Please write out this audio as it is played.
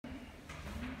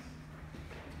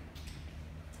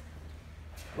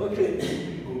Okay.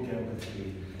 Go gamble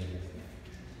today.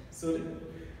 Sorry?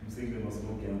 I'm saying they must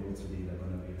go gamble today, they're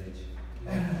gonna be rich.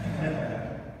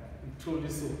 Truly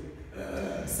so.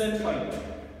 Centroid.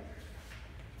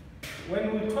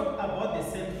 When we talk about the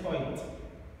centroid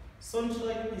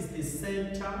is the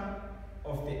center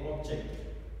of the object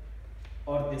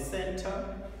or the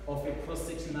center of a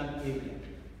cross-sectional area.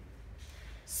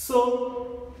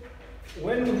 So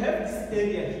when we have this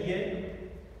area here,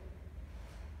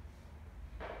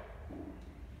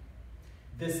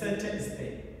 the center is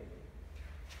there.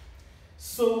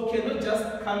 So we cannot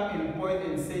just come and point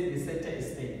and say the center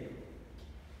is there.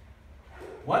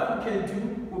 What we can do,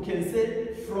 we can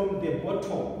say from the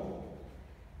bottom,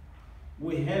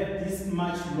 we have this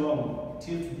much long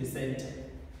till to the center.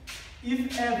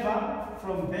 If ever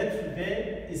from there to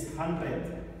there is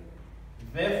 100,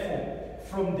 therefore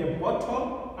from the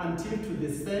bottom until to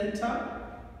the center,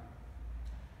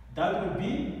 that would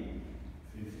be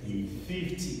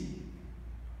 50.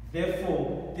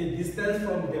 Therefore, the distance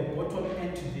from the bottom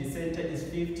end to the center is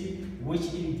 50,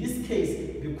 which in this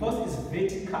case, because it's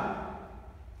vertical,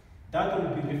 that will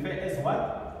be referred as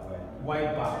what? Y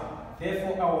bar.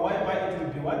 Therefore, our Y bar, it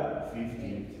will be what?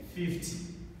 50.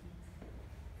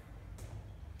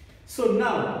 So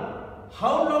now,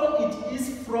 how long it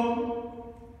is from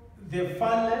the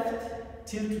far left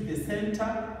till to the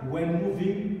center when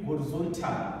moving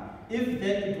horizontal? If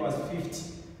then it was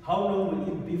 50, how long will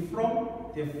it be from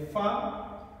the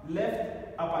far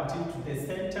left up until to the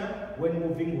center when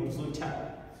moving horizontal?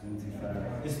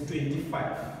 25. It's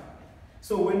 25.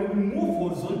 So when we move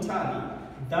horizontally,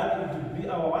 that will be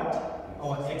our what?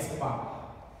 Our X bar.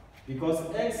 Because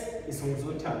X is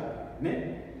horizontal.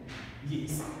 Ne?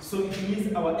 Yes. So it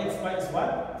means our X bar is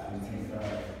what?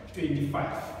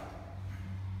 25.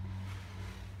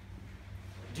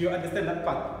 Do you understand that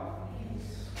part?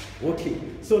 Okay,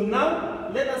 so now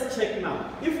let us check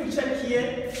now. If we check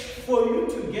here, for you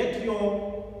to get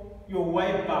your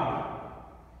Y bar,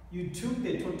 you took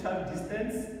the total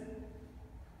distance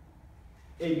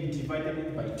and you divided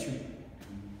it by 2.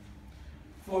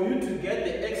 For you to get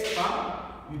the X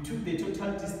bar, you took the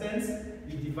total distance,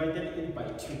 you divided it by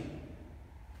 2.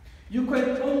 You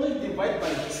can only divide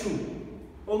by 2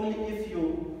 only if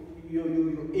your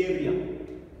area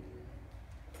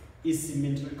is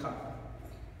symmetrical.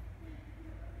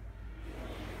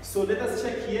 So let us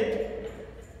check here.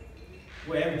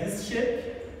 We have this shape.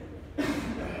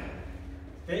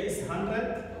 There is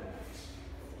 100.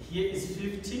 Here is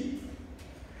 50.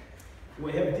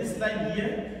 We have this line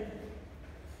here,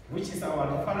 which is our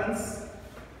reference,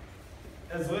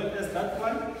 as well as that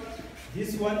one.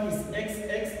 This one is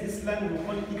XX. This line we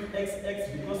call it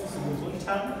XX because it's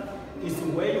horizontal. It's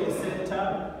where your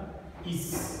center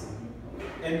is.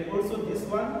 And also this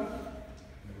one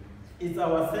is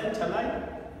our center line.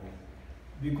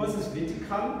 Because it's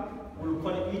vertical, we'll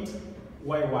call it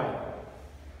YY.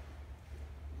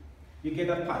 You get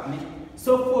that part?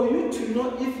 So for you to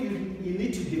know if you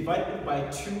need to divide it by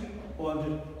 2 or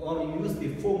use the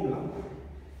formula,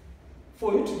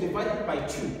 for you to divide it by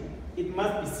 2, it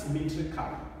must be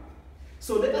symmetrical.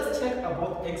 So let us check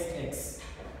about XX.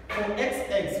 For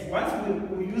XX,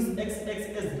 once we use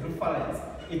XX as reference,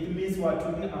 it means we are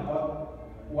talking about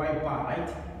Y bar, right?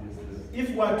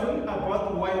 If we are talking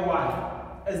about YY,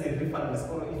 as a reference,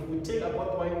 or if we take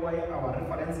about YY our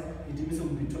reference, it means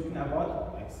we'll be talking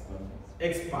about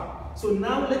X bar. So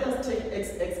now let us take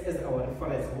XX as our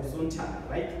reference, horizontal,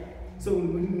 right? So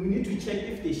we need to check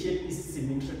if the shape is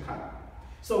symmetrical.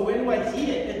 So when we're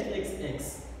here at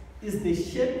XX, is the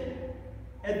shape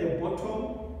at the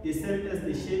bottom the same as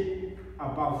the shape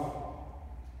above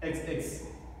XX?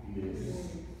 Yes.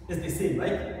 It's the same,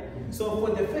 right? So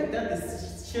for the fact that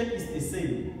the shape is the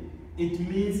same, it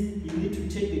means you need to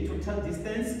take the total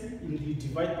distance, and you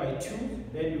divide by 2,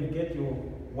 then you get your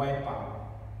Y bar.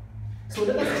 So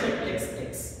let us check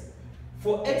XX.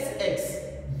 For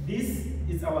XX, this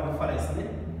is our reference. Ne?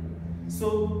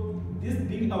 So this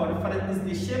being our reference is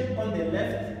the shape on the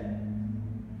left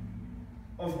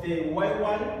of the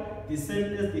YY, the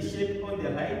same as the shape on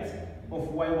the right of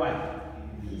YY.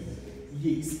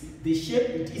 Yes, the shape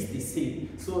it is the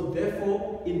same. So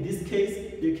therefore, in this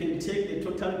case, you can take the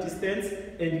total distance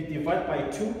and you divide by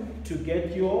 2 to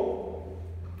get your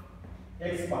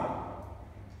X bar.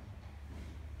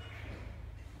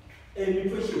 Any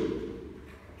question?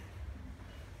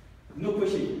 No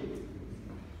question.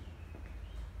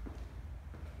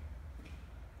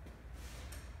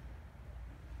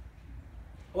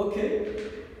 Okay.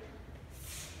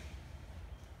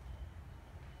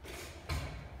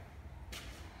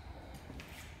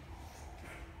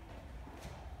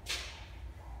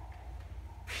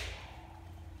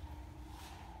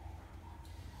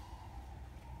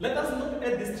 Let us look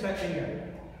at this triangle.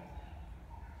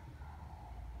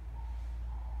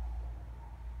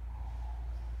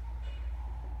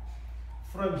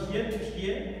 From here to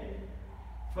here,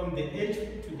 from the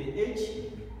edge to the edge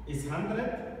is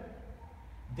 100.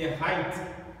 The height,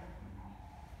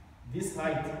 this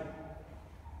height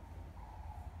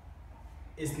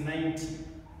is 90.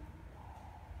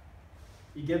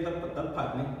 You get that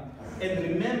part, né?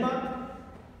 And remember,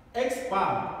 X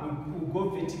bar will go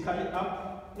vertically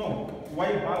up, no,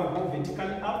 Y bar will go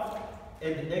vertically up,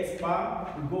 and the X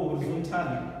bar will go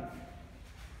horizontally.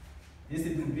 This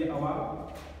will be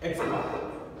our X bar.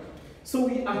 So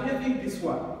we are having this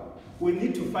one. We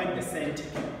need to find the center.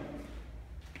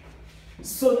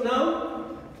 So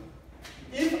now,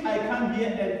 if I come here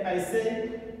and I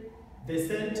say the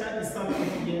center is somewhere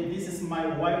here, this is my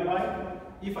YY.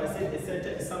 If I say the center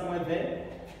is somewhere there,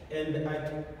 and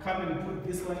I come and put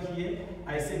this one here,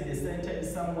 I say the center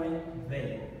is somewhere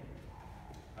there.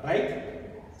 Right?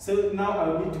 So now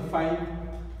I need to find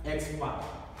X bar.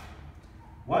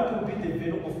 What will be the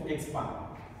value of X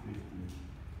bar?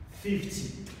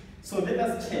 50. So let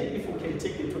us check if we can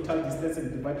take the total distance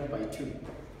and divide it by 2.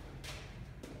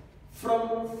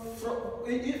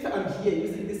 If I'm here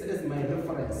using this as my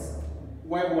reference,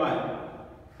 YY.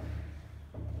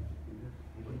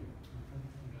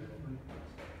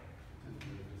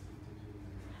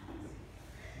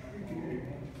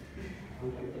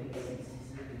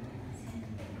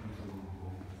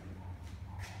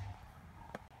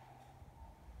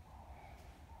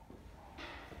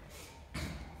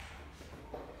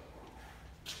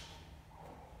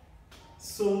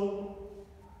 So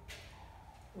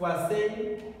we're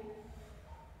saying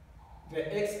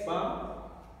the X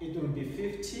bar, it will be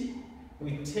 50.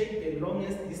 We take the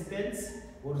longest distance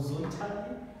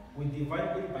horizontally, we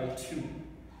divide it by 2.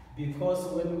 Because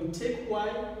when we take Y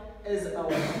as our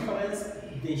reference,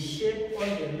 the shape on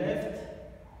the left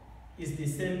is the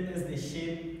same as the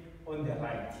shape on the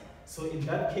right. So in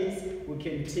that case, we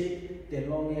can take the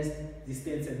longest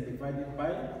distance and divide it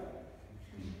by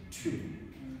 2.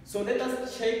 So let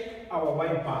us check our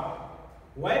Y bar.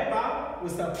 Y bar, we're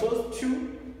supposed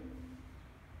to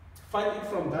find it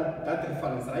from that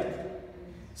reference, right?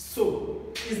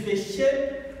 So, is the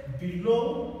shape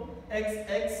below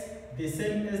XX the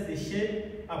same as the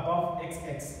shape above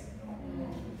XX?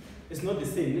 It's not the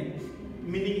same, eh?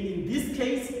 Meaning in this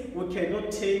case, we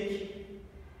cannot take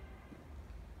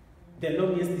the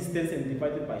longest distance and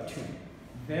divide it by 2.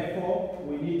 Therefore,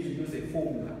 we need to use a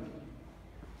formula.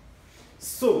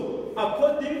 So,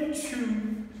 according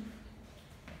to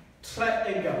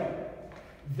triangle,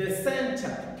 the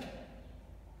center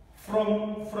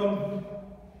from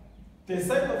the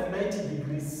side of 90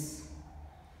 degrees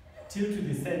till to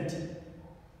the center,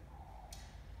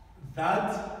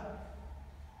 that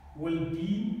will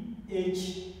be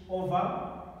h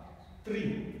over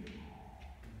 3.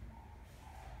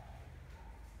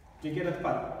 Do you get that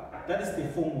part? That is the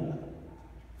formula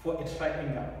for a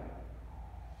triangle.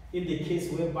 In the case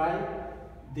whereby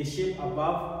the shape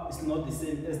above is not the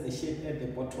same as the shape at the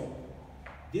bottom.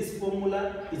 This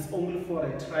formula is only for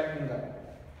a triangle.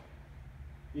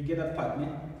 You get that part,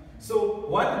 man? So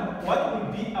what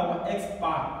will be our X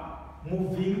bar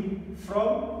moving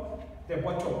from the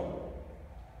bottom?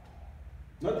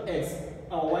 Not X,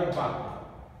 our Y bar.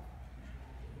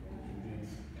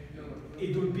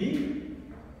 It will be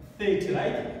 30,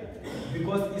 right?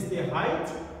 Because it's the height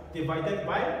divided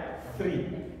by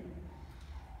 3.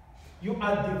 You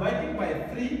are dividing by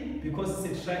 3 because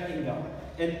it's a triangle.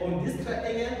 And on this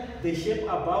triangle, the shape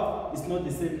above is not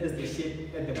the same as the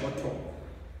shape at the bottom.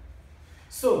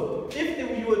 So,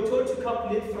 if you were told to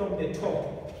calculate from the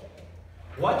top,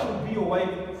 what would be your Y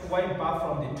bar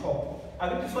from the top? I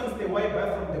think this one is the Y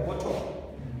bar from the bottom.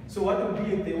 So what would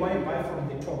be the Y bar from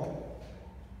the top?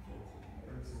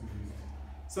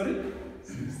 Sorry?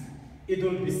 60. It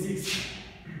will be 60.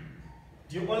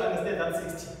 Do you all understand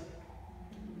that 60?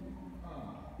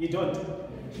 You don't?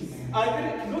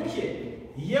 Look here.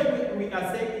 Here we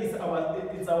are saying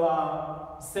it's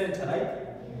our center,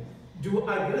 right? Do you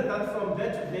agree that from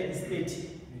there to there is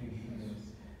 30?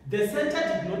 The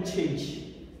center did not change.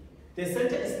 The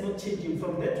center is not changing.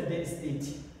 From there to there is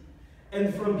 30.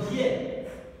 And from here,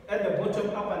 at the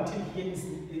bottom up until here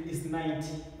is 90.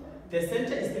 The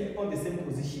center is still on the same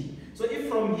position. So if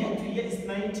from here to here is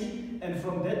 90, and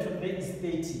from there to there is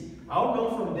 30, how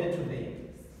long from there to there?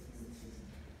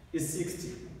 Is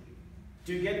 60.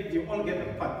 Do you all get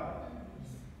the part?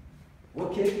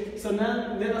 Okay, so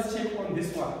now let us check on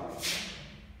this one.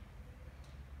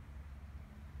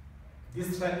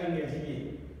 This triangle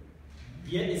here.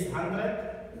 Here is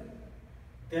 100.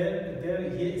 There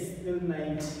here is still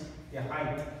 90, the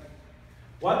height.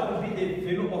 What will be the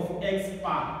value of x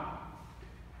bar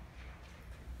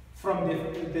from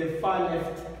the far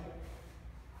left,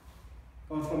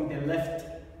 or from the left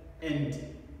end?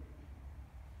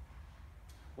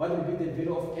 What will be the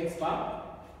value of x bar?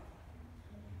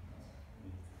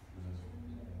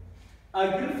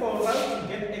 Agree for us to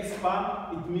get x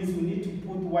bar, it means we need to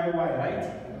put yy, right?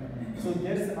 So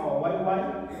there is our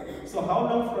yy. So how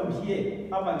long from here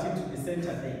up until to the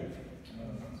center there?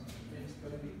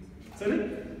 Sorry?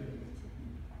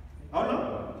 How long?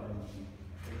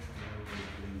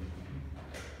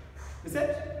 Is it?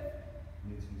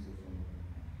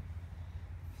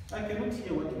 I cannot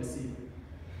hear what you say.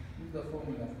 Use the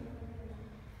formula.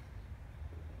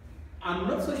 I'm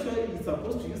not so sure you're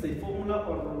supposed to use a formula,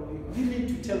 or you need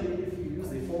to tell me if you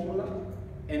use a formula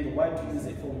and why to use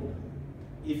a formula.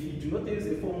 If you do not use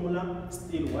a formula,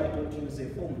 still why don't you use a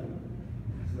formula?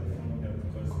 Use the formula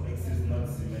because x is not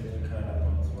symmetrical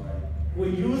about y. We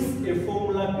use a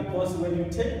formula because when you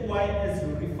take y as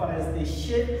your reference, the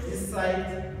shape this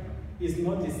side is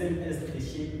not the same as the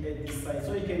shape at this side.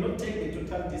 So you cannot take the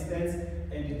total distance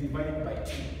and you divide it by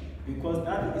 2 because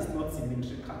that is not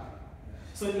symmetrical.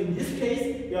 So in this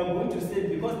case, you are going to say,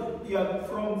 because you are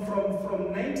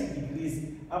from 90 degrees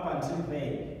up until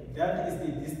there, that is the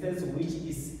distance which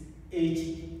is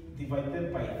h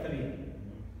divided by 3.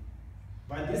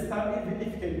 By this time, even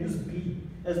if you can use b,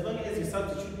 as long as you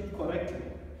substitute it correctly,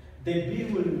 the b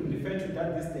will refer to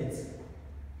that distance.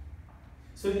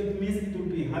 So it means it will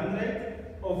be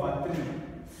 100 over 3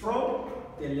 from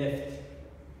the left.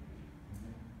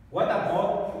 What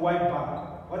about y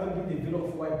bar? What will be the value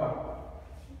of y bar?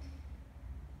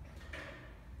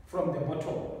 From the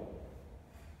bottom.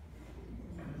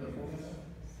 The formula.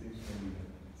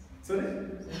 Sorry?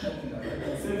 Same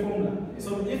formula. Same formula. So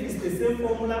if it's the same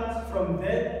formula from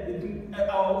there,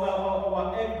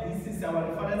 our x, this is our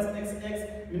reference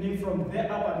xx, meaning from there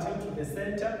up until to the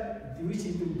center, which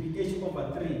it will be h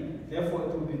over 3. Therefore,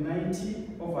 it will be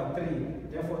 90 over 3.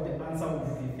 Therefore, the answer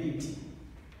will be 30.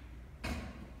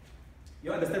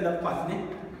 You understand that part, ne?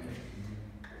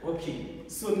 Okay.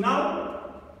 So now,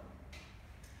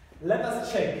 let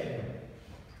us check.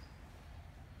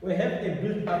 We have a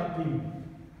built-up beam.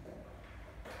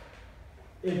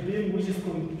 A beam which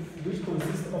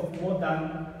consists of more than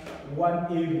one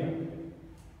area.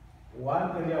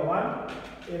 Area 1,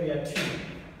 area 2.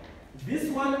 This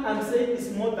one I'm saying is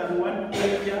more than one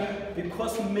area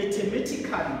because mathematically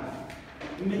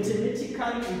we do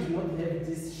not have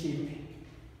this shape.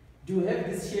 Do you have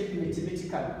this shape mathematically?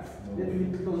 No. Let me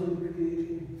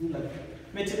do like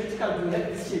mathematically, do you have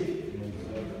this shape? No.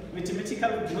 Mathematically,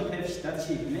 we do not have that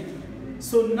shape. Right?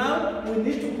 So now we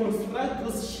need to construct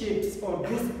those shapes or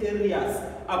those areas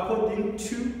according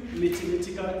to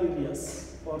mathematical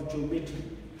areas or geometry.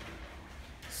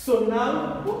 So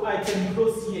now I can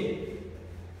close here.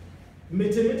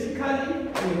 Mathematically,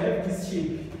 we have this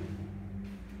shape,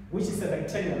 which is a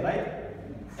rectangle, right?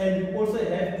 And we also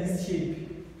have this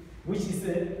shape, which is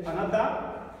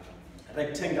another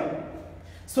rectangle.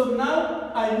 So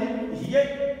now I need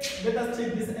here, let us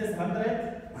take this as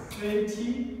 100,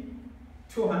 20,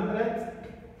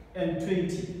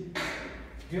 220.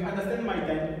 Do you understand my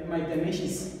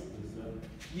dimensions?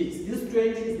 Yes, this 20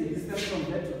 is the distance from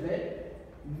there to there.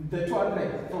 The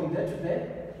 200 from there to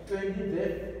there, 20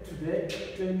 there to there,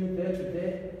 20 there to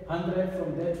there, 100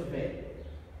 from there to there.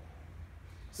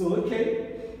 So,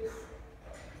 okay.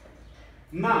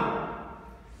 Now,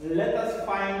 let us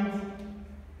find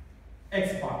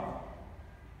x bar.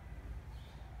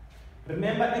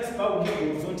 Remember, x bar will be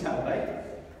horizontal, right?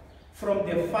 From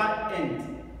the far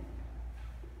end.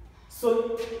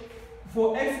 So,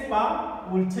 for x bar,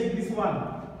 we'll take this one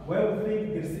where we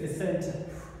think there is a center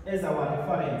as our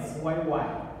reference,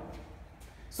 yy.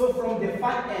 So from the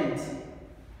far end,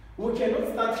 we cannot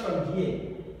start from here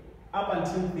up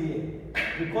until there,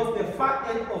 because the far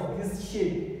end of this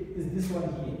shape is this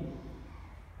one here.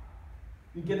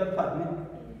 You get that part, man?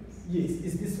 Yes,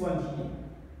 it's this one here.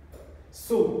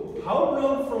 So how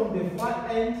long from the far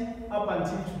end up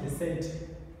until to the center?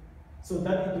 So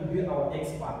that it will be our x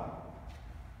bar.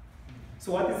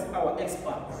 So what is our x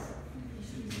bar?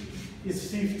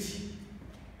 It's 50.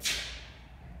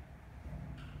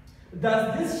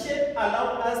 Does this shape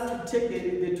allow us to take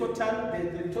the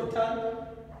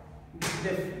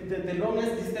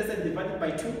longest distance and divide it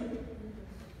by 2?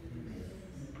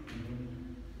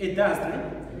 It does,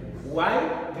 right?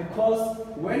 Why? Because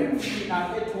when we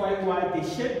are at yy, the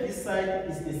shape this side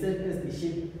is the same as the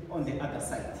shape on the other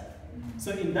side.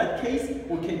 So in that case,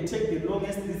 we can take the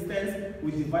longest distance,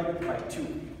 we divide it by 2.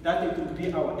 That it will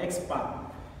be our x bar.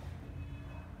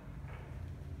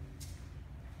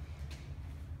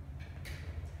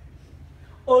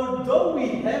 Although we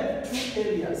have two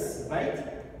areas, right?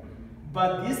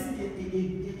 But this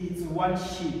is one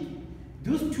shape.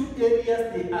 Those two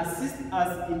areas, they assist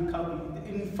us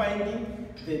in finding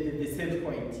the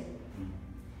centroid.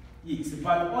 Yes,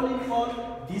 but all in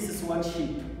all, this is one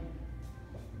shape.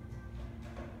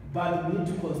 But we need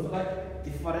to construct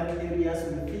different areas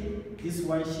within this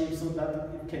one shape so that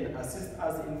it can assist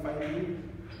us in finding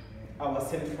our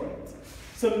centroid.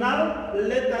 So now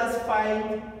let us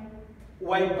find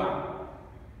y bar.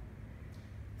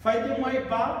 Finding y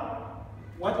bar,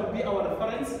 what will be our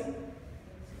reference?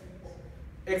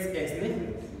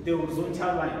 XX, the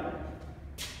horizontal line.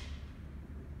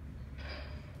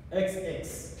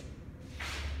 XX.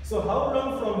 So how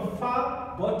long from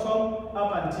far bottom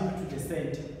up until to the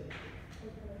center?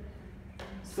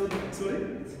 So, sorry?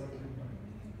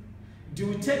 Do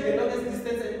you take the longest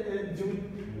distance and do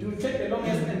you take the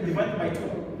longest and divide by 2?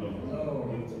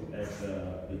 No.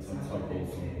 It's on top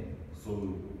also. So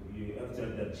you have to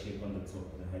have that shape on the top,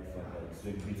 the height for that. So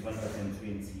if it's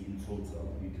 120 in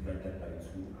total, we divide that by 2,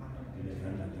 and then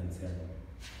 110.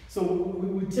 So we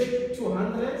will take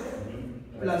 200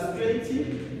 plus 20,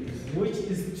 which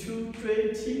is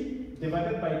 220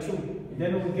 divided by 2.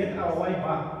 Then we get our y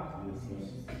bar.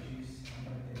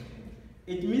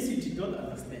 It means you did not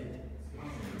understand.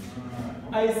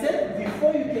 I said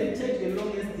before you can check the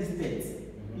longest distance,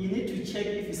 you need to check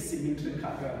if it's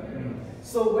symmetrical.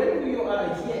 So when we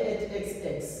are here at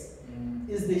XX,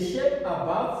 is the shape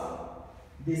above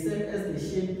the same as the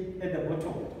shape at the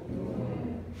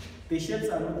bottom? The shapes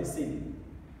are not the same.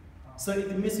 So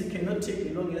it means you cannot take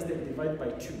the longest and divide by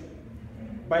 2.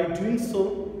 By doing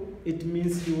so, it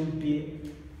means you will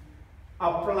be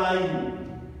applying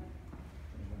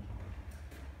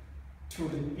to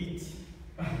repeat.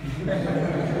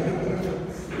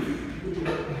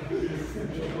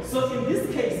 So in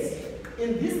this case,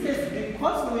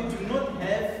 because we do not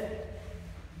have,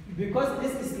 because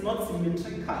this is not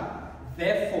symmetrical,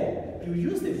 therefore you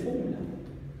use the formula.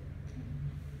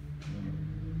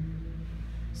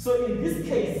 So in this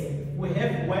case, we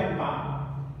have y bar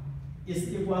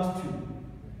is equals to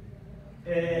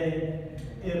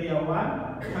area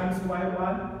 1 times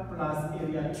y1 plus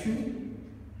area 2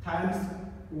 times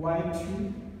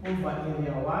y2 over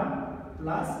area 1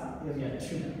 plus area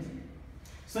 2.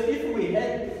 So if we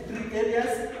had 3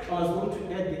 areas, I was going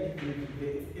to add the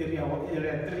area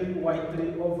 3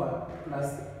 y3 over plus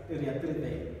area 3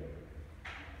 there.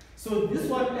 So this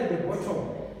one at the bottom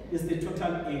is the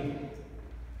total area.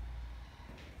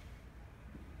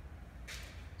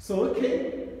 So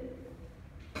okay,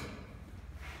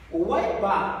 y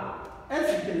bar,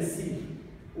 as you can see,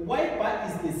 y bar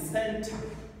is the center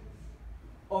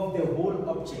of the whole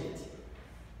object.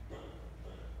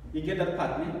 You get that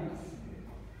part, right?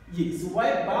 Yes,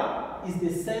 y bar is the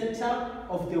center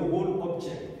of the whole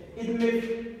object. It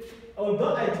may,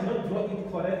 although I did not draw it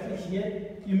correctly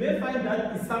here, you may find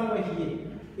that it's somewhere here.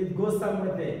 It goes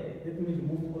somewhere there. Let me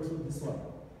remove also this one.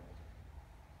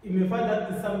 You may find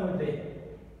that it's somewhere there.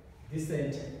 This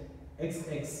center,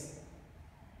 XX.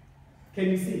 Can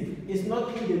you see? It's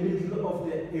not in the middle of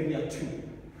the area 2.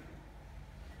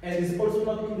 And it's also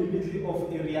not in the middle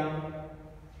of area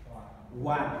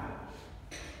 1.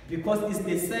 Because it's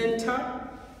the center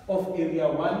of area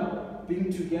 1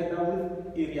 being together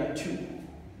with area 2.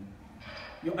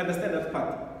 You understand that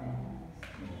part?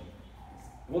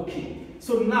 Okay.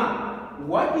 So now,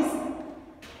 what is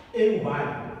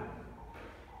A1?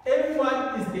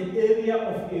 A1 is the area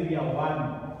of area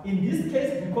 1. In this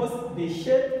case, because the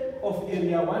shape of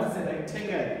area 1 is a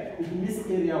rectangle, it means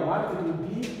area 1 it will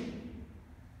be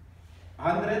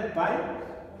 100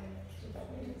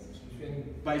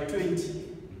 by 20.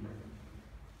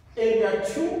 Area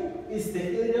 2 is the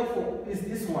area for is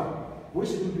this one, which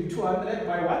will be 200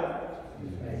 by what?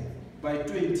 By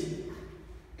 20.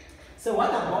 So what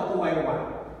about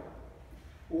Y1?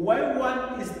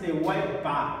 Y1 is the Y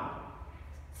bar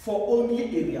for only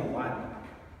area 1.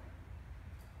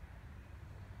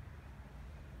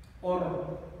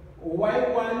 Or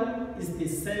Y1 is the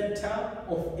center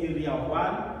of area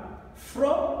 1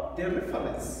 from the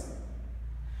reference.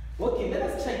 Okay, let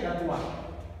us check that one.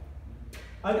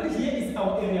 Again, here is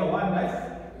our area 1, right?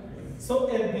 So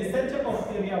in the center of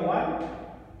area 1,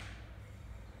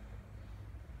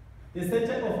 the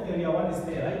center of area 1 is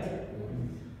there, right?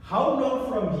 How long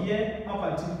from here up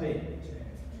until there?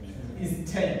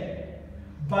 Is 10.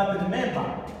 But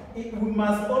remember, we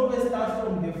must always start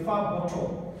from the far bottom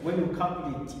when you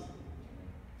calculate.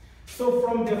 So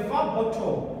from the far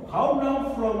bottom, how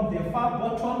long from the far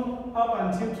bottom up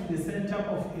until to the center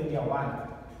of area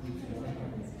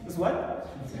 1? Is what?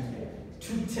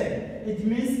 210. It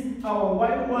means our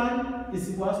y1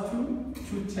 is equals to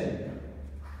 210.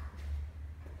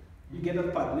 You get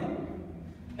that part, ne?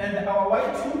 And our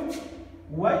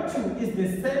y2 is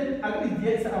the same, actually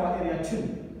here is our area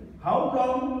 2. How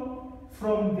long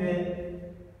from the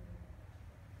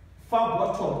far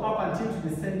bottom up until to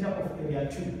the center of area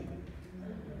 2?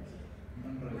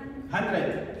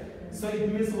 100. So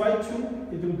it means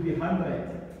y2, it will be 100.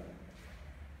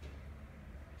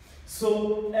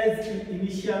 So as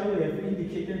initially we have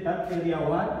indicated that area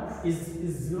 1 is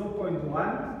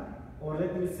 0.1, or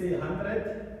let me say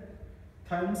 100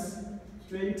 times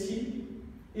 20.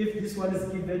 If this one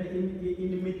is given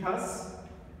in meters,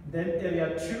 then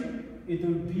area 2, it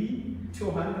will be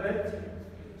 200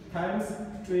 times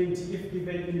 20 if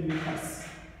given in meters.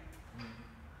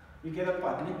 You get that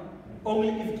part? Only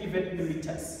if given in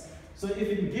meters. So if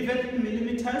it's given in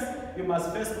millimeters, you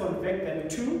must first convert them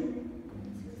to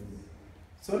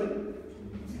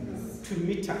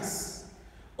meters.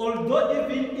 Although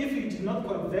even if you did not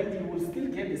convert, you will still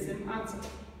get the same answer.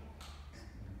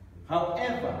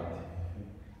 However,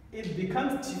 it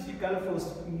becomes difficult for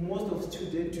most of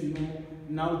students to know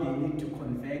now they need to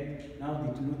convert, now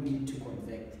they do not need to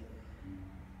convert.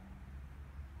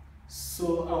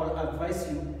 So I will advise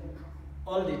you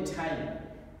all the time,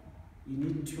 you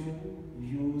need to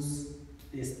use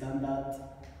the standard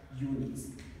units.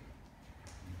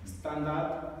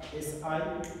 Standard SI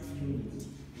unit,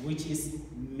 which is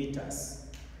meters.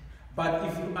 But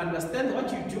if you understand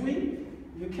what you're doing,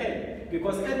 you can.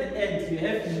 Because at the end, you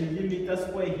have millimeter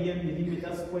square here,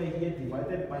 millimeter square here,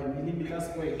 divided by millimeter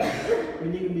square here.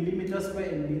 Meaning millimeter square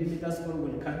and millimeter square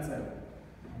will cancel.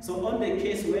 So on the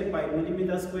case whereby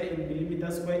millimeter square and millimeter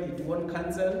square, it won't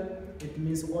cancel, it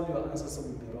means all your answers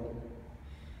will be wrong.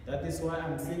 That is why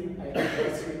I'm saying I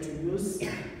advise you to use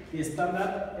the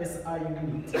standard SI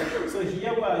unit. So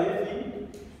here we are having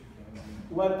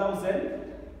 1,000.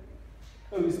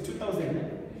 Oh, it's 2,000. Eh?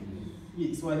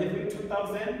 Yes, we're having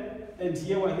 2,000, and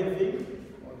here we're having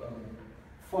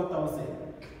 4,000.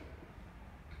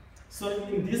 So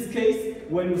in this case,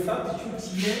 when we substitute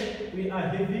here, we are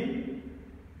having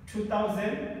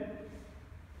 2,000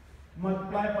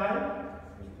 multiplied by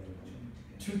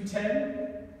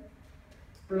 210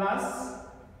 plus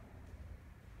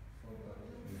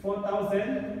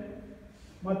 4,000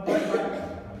 multiplied by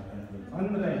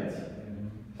 100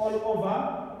 all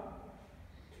over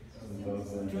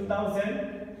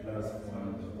 2,000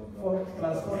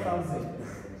 plus 4,000.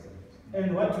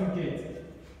 And what do we get?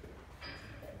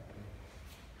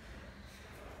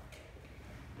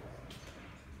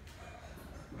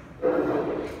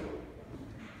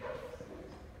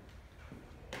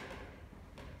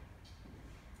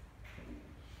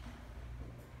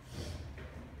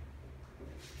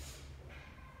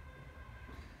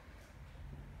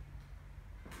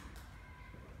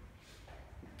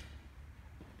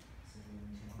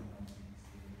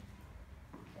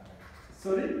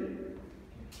 Sorry?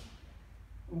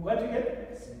 What do you get?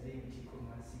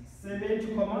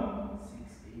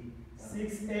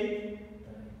 70,683.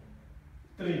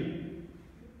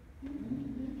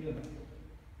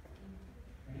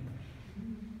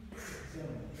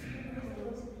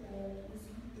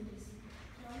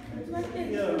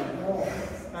 Yeah,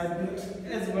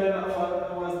 as well, I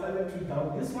was starting to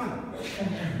doubt this one.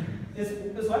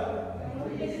 Is what?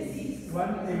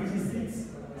 186.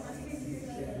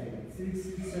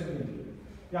 667.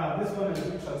 Yeah, this one is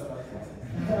interesting.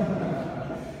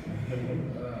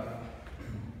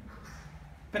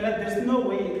 But there's no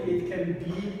way it can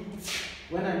be,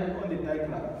 when I look on the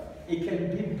diagram, it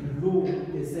can be below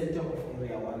the center of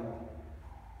area 1.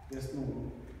 There's no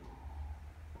way.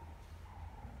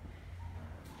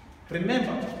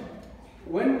 Remember,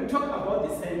 when we talk about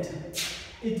the center,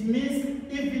 it means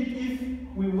even if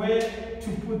we were to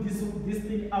put this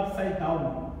thing upside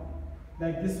down,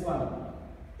 like this one,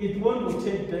 it won't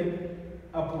rotate back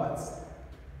upwards.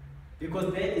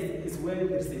 Because there is where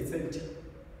there is a center.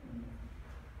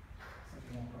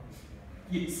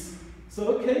 Yes.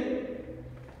 So, okay.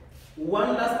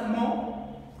 One last more.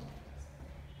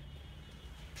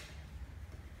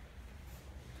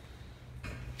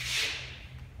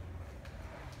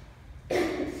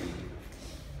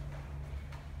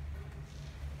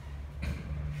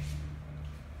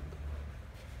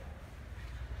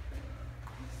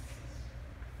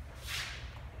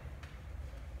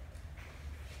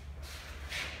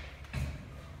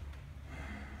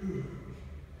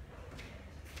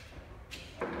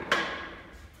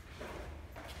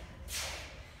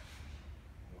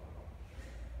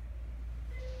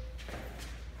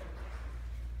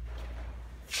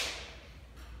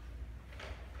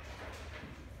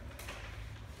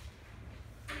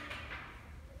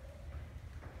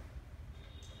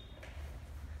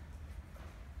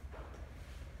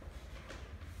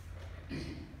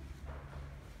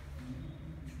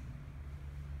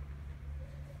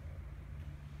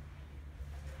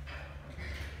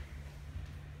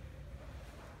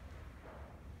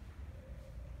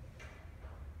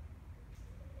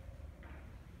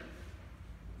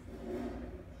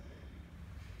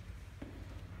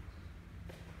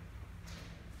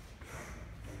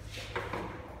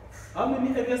 How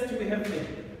many areas do we have there?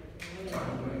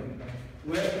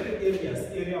 We have 3 areas.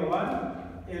 Area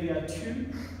 1, area 2,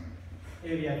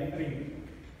 area 3.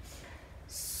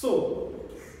 So,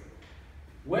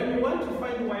 when we want to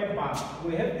find y bar,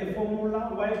 we have the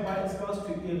formula y bar is equals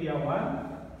to area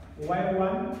 1,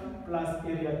 y1 plus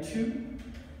area 2,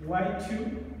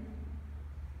 y2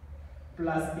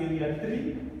 plus area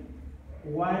 3,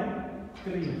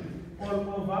 y3 all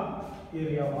over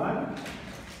area 1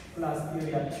 plus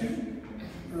area 2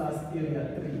 plus area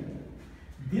 3.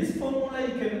 This formula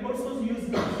you can also use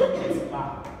it for x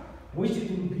bar, which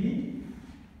will be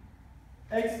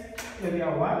x area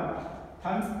 1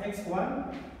 times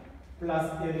x1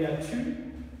 plus area 2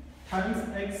 times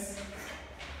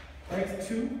x2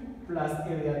 plus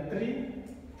area 3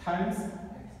 times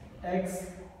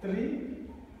x3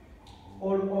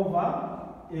 all over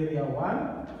area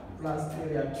 1 plus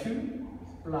area 2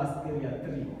 plus area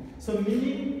 3. So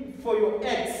meaning for your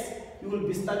x, you will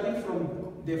be starting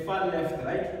from the far left,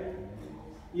 right?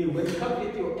 Yeah, when you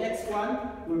calculate your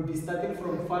x1, you will be starting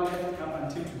from far left up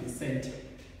until to the center.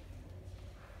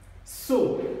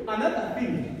 So, another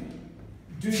thing,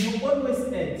 do you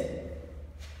always add?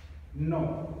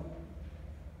 No.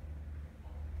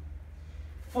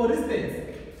 For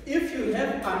instance, if you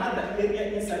have another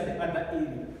area inside the other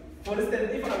area, for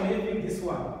instance, if I'm having this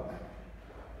one,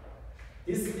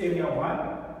 this area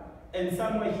 1, and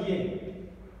somewhere here,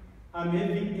 I'm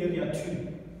having area 2.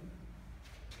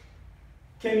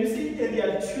 Can you see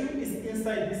area 2 is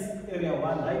inside this area 1,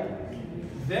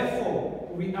 right? Therefore,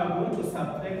 we are going to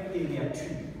subtract area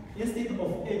 2. Instead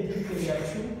of adding area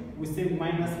 2, we say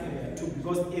minus area 2,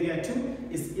 because area 2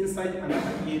 is inside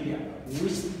another area,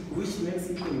 which makes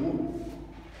it a whole.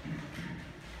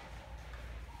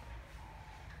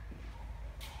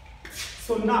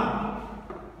 So now,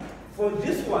 for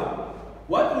this one,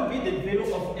 what will be the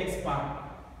value of x bar?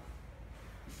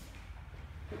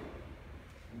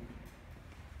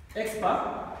 X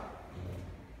bar?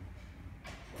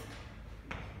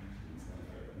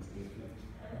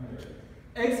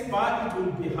 X bar, it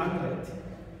will be 100.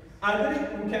 And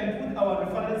then we can put our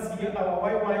reference here, our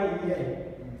YY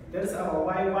here. That's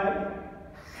our YY.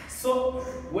 So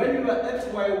when you are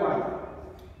at YY,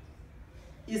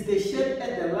 is the shape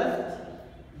at the left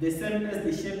the same as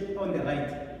the shape on the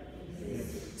right? Yes.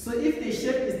 So if the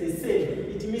shape is the same,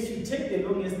 it means you take the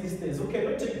longest distance. Okay,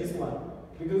 don't take this one,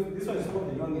 because this one is not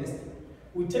the longest.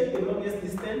 We take the longest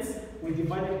distance, we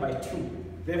divide it by 2.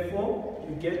 Therefore,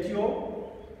 you get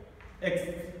your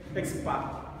x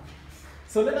bar.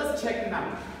 So let us check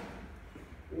now.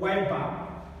 Y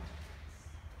bar.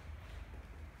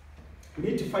 We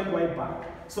need to find y bar.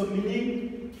 So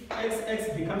meaning x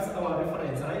becomes our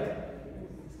reference, right?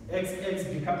 X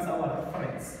becomes our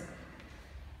reference.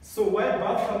 So y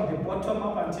bar from the bottom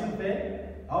up until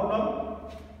there, how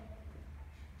long?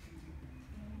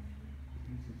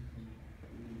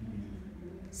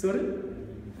 Sorry?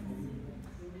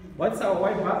 What's our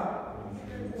y bar?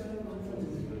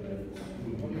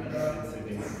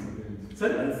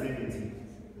 Sorry? 170.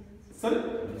 Sorry?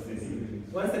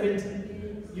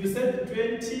 170. You said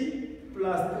 20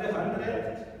 plus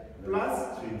 300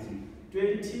 plus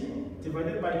 20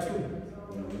 divided by 2.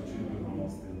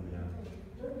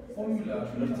 Formula.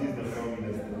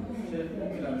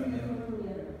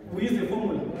 We use the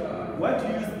formula. Why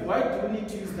do we need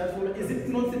to use that formula? Is it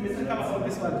not symmetrical about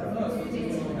this one? No,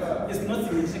 it's not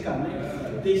symmetrical.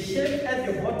 The shape at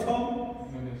the bottom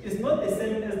is not the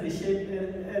same as the shape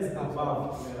as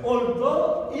above.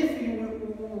 Although if you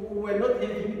were not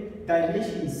having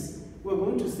dimensions, we're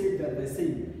going to say that the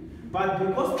same. But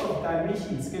because of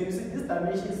dimensions, can you see this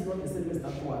dimension is not the same as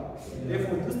that one?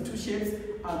 Therefore, these two shapes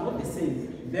are not the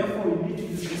same. Therefore, you need to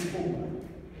use this formula.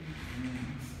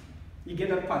 You get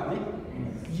that part, right?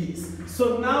 Yes.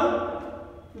 So now,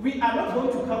 we are not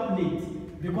going to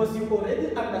calculate, because you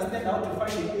already understand how to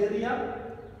find the area,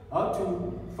 how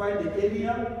to find the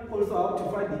area, also how to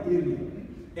find the area.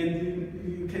 And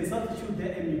you can substitute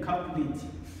there and you calculate.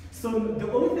 So the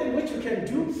only thing which you can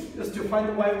do is to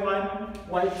find y1,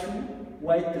 y2,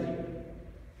 y3.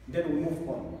 Then we move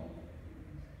on.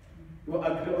 We'll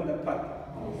agree on that part.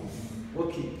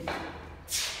 Okay.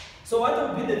 So what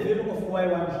will be the value of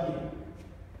y1 here?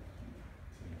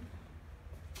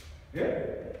 Yeah?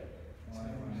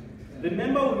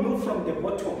 Remember, we move from the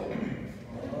bottom.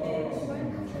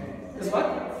 Is what?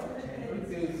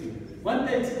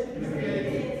 130?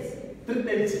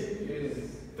 330?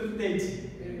 330.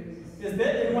 Is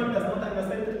there anyone does not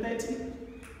understand 330?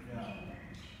 Yeah.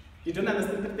 You don't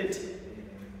understand 330?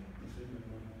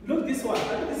 Look this one. I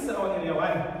think this is our area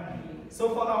 1. So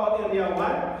for our area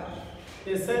 1,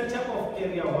 the center of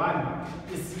area 1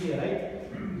 is here,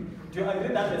 right? Do you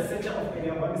agree that the center of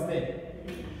area 1 is there?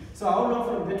 So how long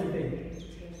from there to there?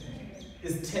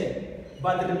 It's 10.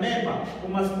 But remember,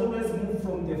 we must always move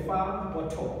from the far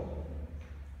bottom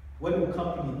when we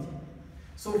calculate.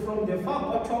 So from the far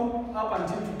bottom up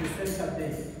until to the center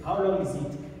there, how long is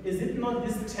it? Is it not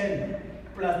this 10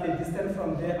 plus the distance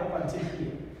from there up until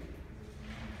here?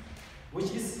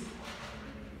 Which is?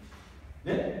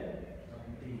 Yeah?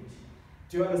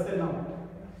 Do you understand now?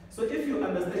 So if you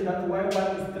understand that y1 is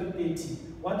 380,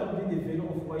 what will be the value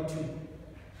of y2?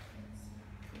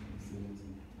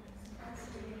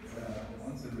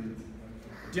 170.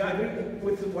 Do you agree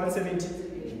with 170?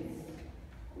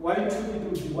 Y2 it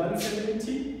will be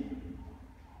 170.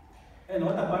 And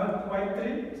what about y3?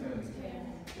 10.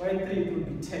 Y3 it will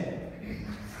be 10.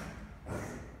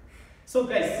 So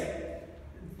guys,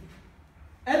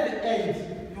 at the end,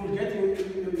 you will get your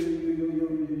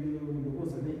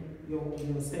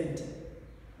center.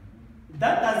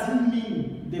 That doesn't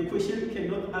mean the question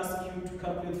cannot ask you to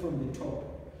calculate from the top.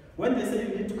 When they say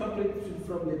you need to calculate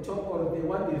from the top or they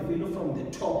want the value from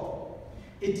the top,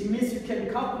 it means you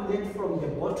can calculate from the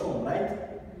bottom, right?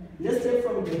 Let's say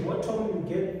from the bottom you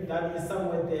get that is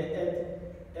somewhere there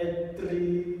at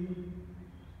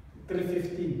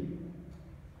 315.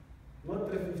 Not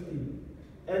 315.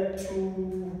 At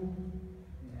 2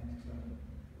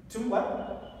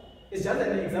 what? It's just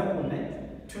an example,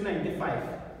 right? 295.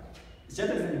 It's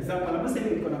just as an example. I'm not saying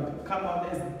it's going to come out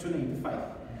as 295.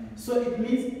 So it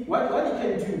means what you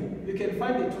can do, you can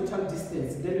find the total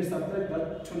distance, then you subtract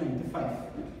that 295.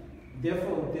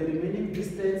 Therefore, the remaining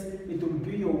distance, it will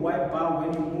be your y bar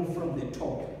when you move from the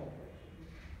top.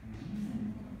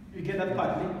 You get that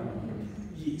part, right?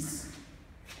 Yes.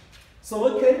 So,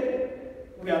 okay,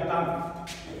 we are done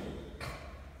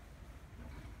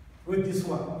with this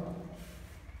one.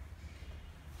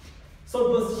 So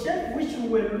those shapes which we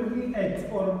were looking at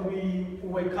or we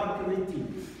were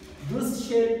calculating, those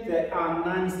shapes, they are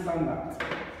non-standard.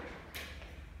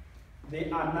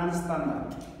 They are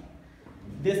non-standard.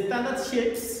 The standard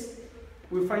shapes,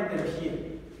 we find them here.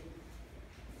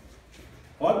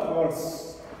 Hot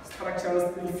walls,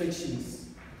 structural steel sections.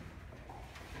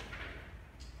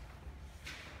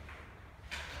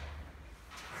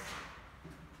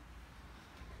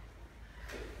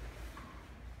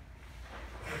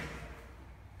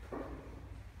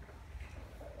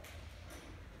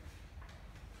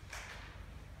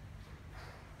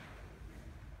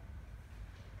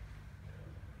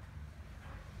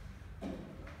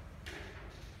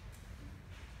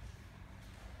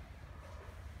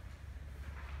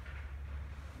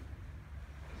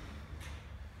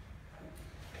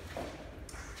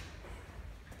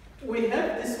 We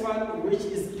have this one which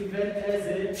is given as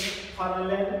a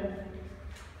parallel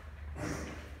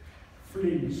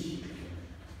flange.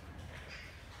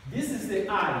 This is the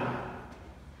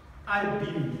I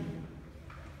beam,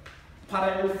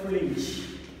 parallel flange.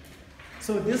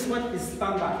 So this one is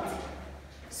standard.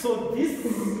 So this,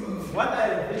 what I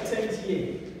have written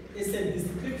here, is a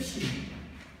description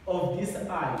of this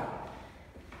I.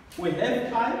 We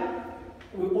have I,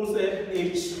 we also have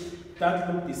H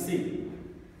that look the same.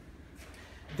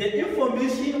 The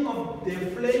information of the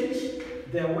flange,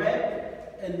 the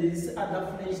web, and this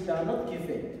other flange, they are not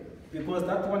given because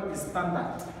that one is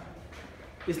standard.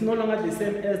 It's no longer the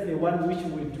same as the one which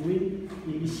we were doing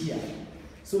initially.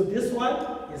 So this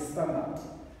one is standard.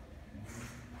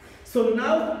 So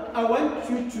now I want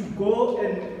you to go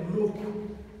and look.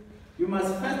 You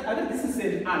must first, I think this is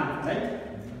an I, right?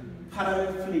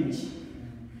 Parallel flange.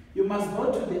 You must go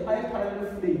to the I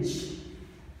parallel flange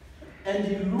and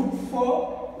you look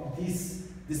for this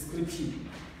description.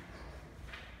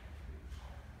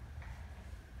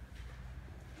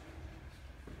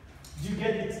 Do you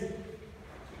get it?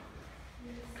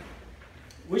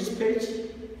 Which page?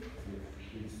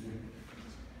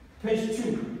 Page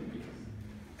 2.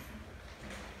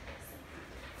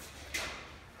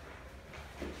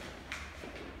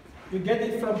 You get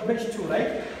it from page 2,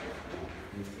 right?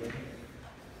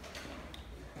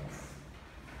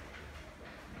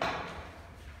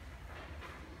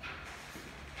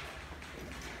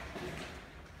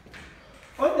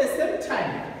 At the same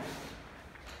time,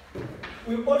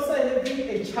 we also have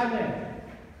a channel.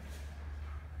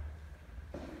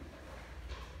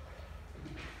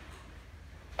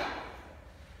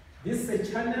 This is a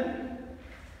channel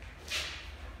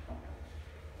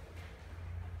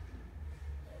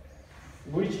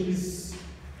which is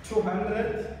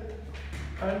 200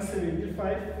 times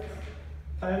 75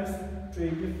 times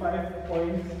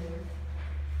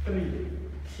 25.3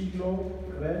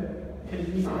 kilogram per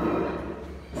meter.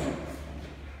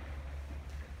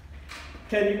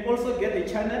 Can you also get the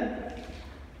channel?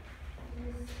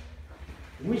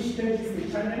 Which page is the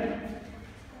channel?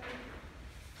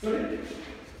 Sorry?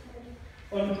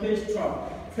 On page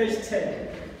 12, page 10.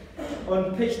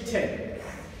 On page 10.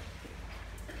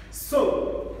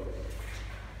 So,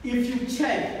 if you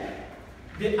check,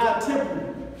 there are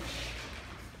table.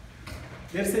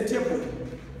 There's a table.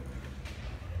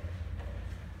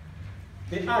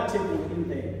 There are table in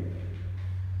there.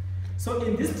 So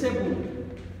in this table,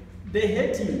 the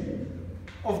heading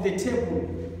of the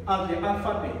table are the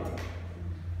alphabet.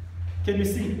 Can you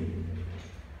see?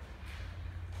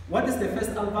 What is the first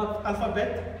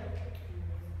alphabet?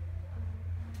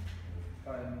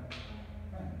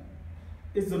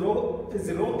 It's row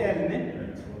L, ne?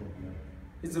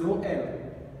 It's row L.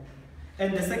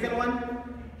 And the second one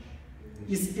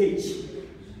is H.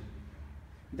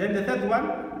 Then the third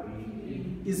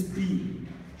one is B.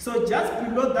 So just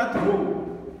below that row,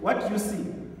 what do you see?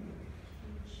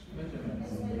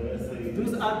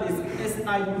 Those are the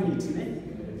SI units. Ne?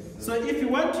 So if you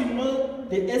want to know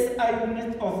the SI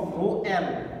unit of row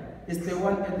L, is the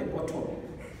one at the bottom.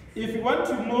 If you want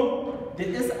to know the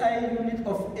SI unit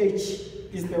of H,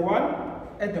 is the one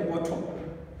at the bottom.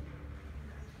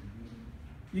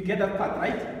 You get that part,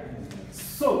 right?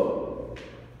 So,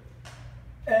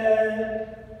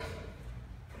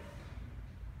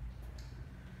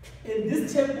 in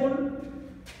this table,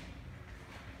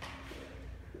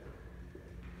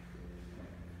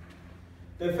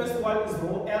 the first one is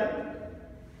row L,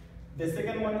 the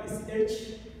second one is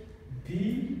H,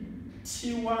 B,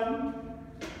 T1,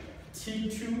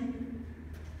 T2,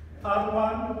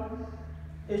 R1,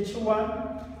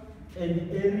 H1,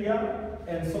 and area,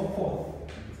 and so forth.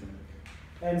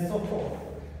 And so forth.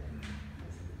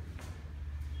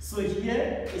 So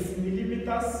here is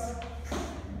millimeters,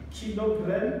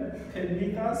 kilogram, per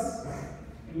meters,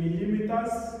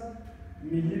 millimeters,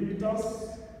 millimeters,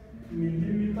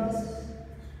 millimeters,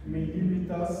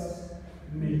 millimeters,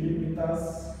 millimeters.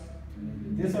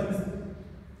 This one is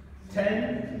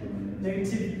 10,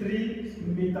 -3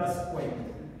 meters squared.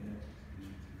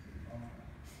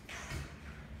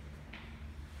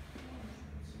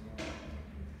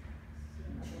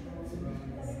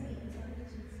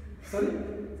 Sorry?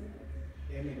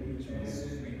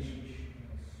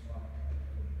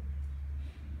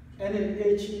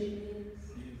 NLH.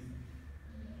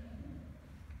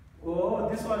 Oh,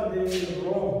 this one the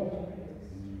raw.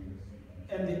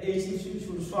 And the H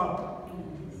should swap.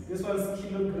 This one is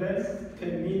kilograms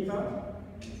per meter.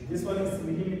 This one is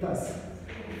millimeters.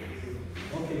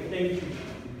 Okay, thank you.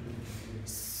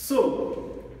 So,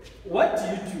 what do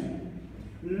you do?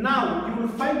 Now you will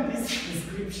find this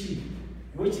description,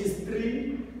 which is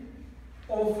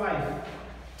 305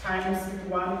 times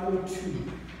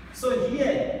 102. So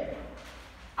here,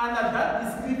 under that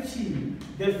description,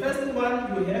 the first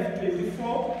one you have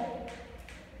 24.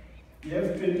 You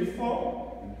have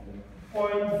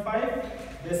 24.5.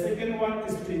 The second one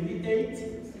is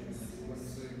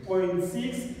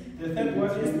 28.6. The third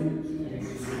one is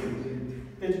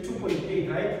 32.8,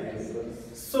 right?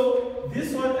 So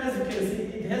this one, as you can see,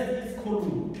 it has its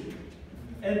column.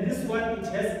 And this one, it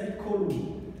has its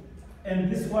column.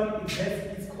 And this one, it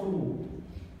has its column.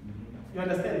 You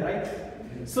understand, right?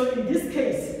 So in this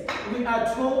case, we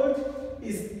are told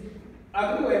is,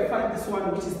 I'm going to find this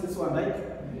one, which is this one, right?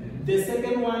 The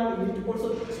second one, we need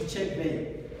also to check there,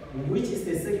 which is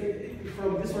the second,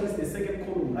 from this one is the second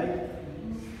column, right?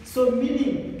 So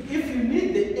meaning, if you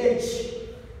need the H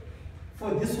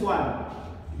for this one,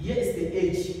 here is the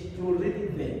H, you will read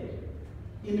it there,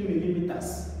 in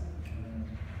millimeters.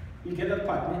 You get that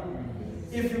part, right?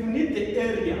 If you need the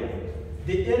area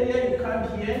you come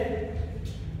here,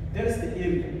 there is the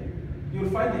area. You'll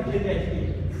find the area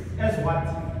here as what?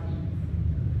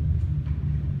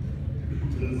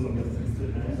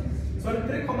 Sorry,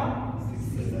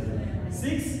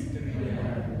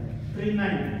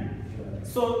 3,639.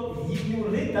 So you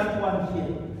read that one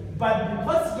here. But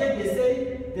because here they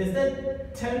said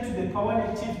 10 to the power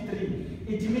 -3,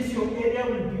 it means your area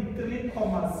will be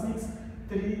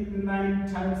 3,639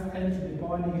 times 10 to the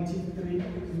power -3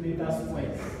 meters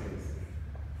squared.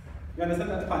 You understand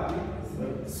that part?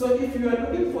 So if you are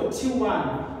looking for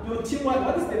T1, your T1,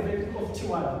 what is the value of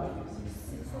T1?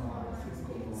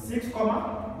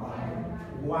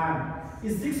 6,1.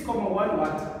 Is 6,1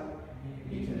 what?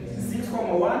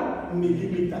 6,1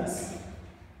 millimeters.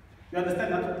 You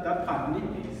understand that part?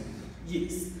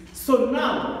 Yes. So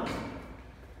now,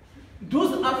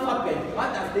 those alphabet,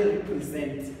 what does they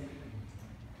represent?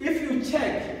 If you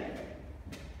check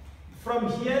from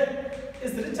here,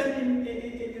 it's written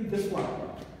in this one.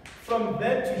 From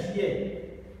there to here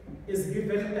is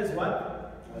given as what?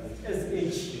 as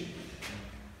H.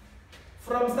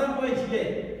 From somewhere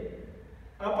here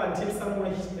up until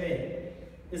somewhere here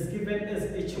is given as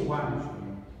H1.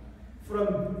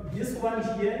 From this one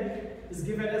here is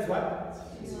given as what?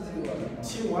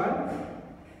 T1.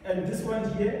 And this one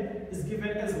here is given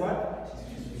as what?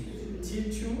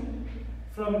 T2.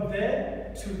 From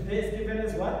there to there is given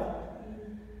as what?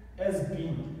 As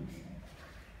B.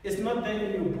 It's not there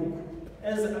in your book.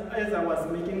 As I was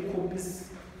making copies,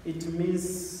 it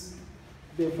means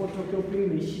the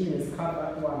photocopying machine has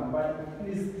covered one, but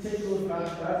please take those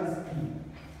that is B.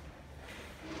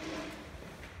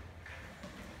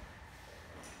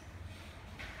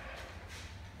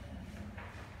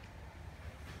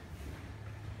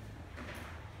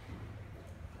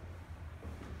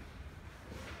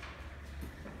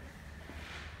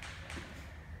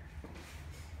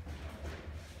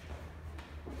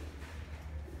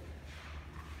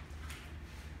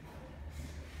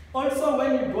 Also,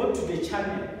 when you go to the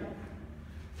channel,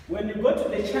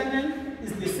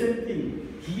 it's the same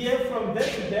thing. Here, from there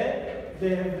to there,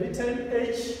 they have written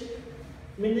H,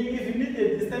 meaning if you need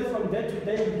the distance from there to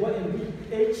there, you go and read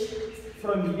H.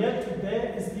 From here to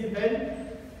there is given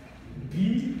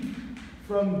B.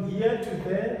 From here to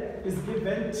there is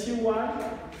given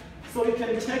T1. So you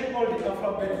can check all the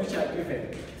alphabet which are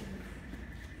given,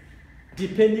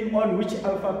 depending on which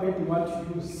alphabet you want to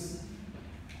use,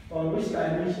 or which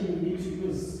dimension you need to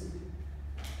use.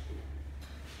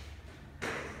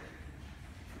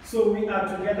 So we are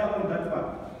together on that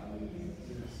one.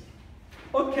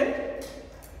 Okay.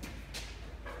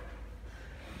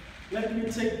 Let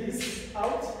me take this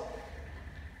out.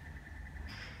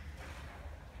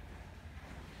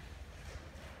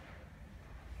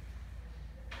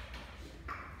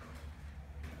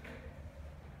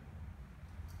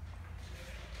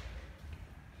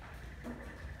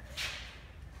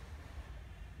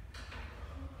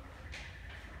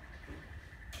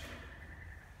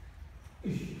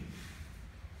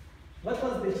 What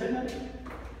was the channel?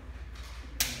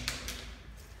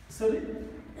 Sorry?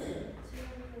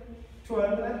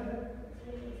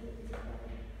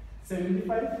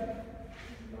 275?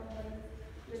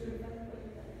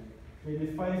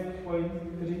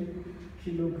 25.3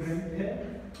 kilogram per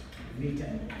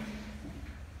meter.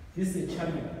 This is a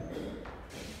channel.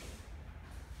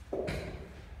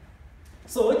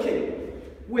 So, okay,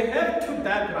 we have two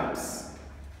diagrams.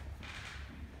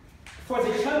 For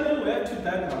the channel, we have two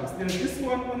diagrams. There is this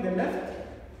one on the left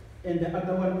and the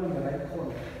other one on the right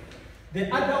corner. The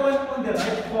other one on the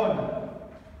right corner,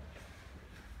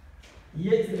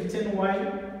 here is written Y.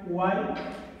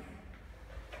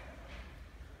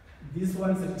 This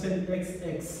one is written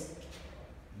XX.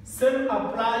 Same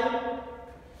apply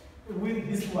with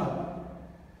this one.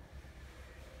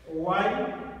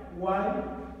 Y,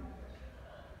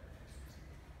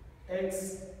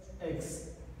 X, X.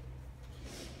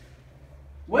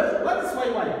 What is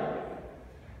YY?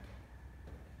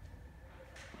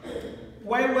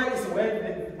 YY is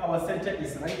where our center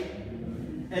is, right?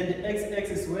 And XX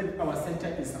is where our center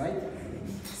is, right?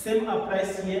 Same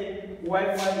applies here.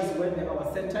 YY is where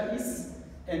our center is,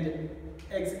 and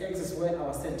XX is where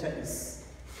our center is.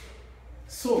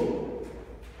 So,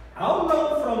 how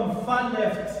long from far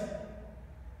left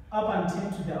up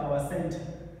until to our center?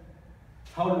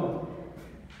 How long?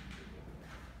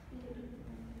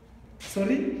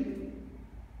 Sorry?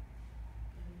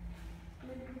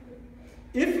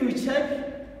 If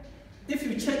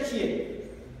you check here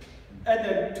at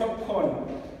the top corner,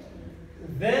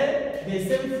 there they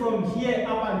say from here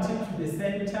up until to the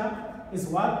center is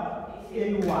what?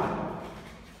 AY.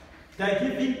 They're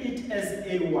giving it as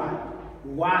AY.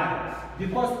 Why?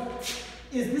 Because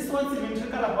is this one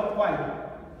symmetrical about Y?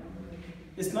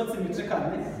 It's not symmetrical,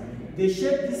 right? The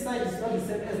shape this side is not the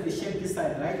same as the shape this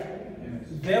side, right?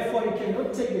 Therefore, you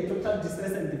cannot take the total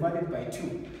distance and divide it by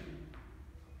 2.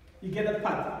 You get that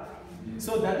part?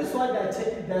 So that is why they're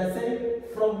saying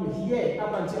from here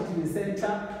up until to the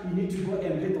center, you need to go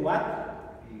and read what?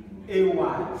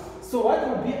 AY. So what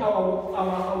will be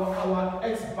our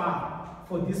X bar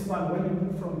for this one when you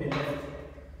move from the left?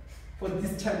 For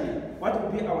this channel, what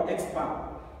will be our X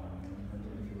bar?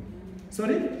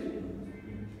 Sorry?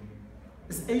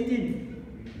 It's 18.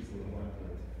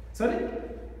 Sorry?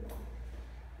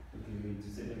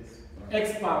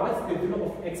 X bar, what's the value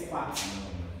of X bar?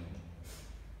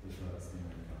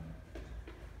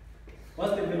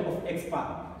 What's the value of X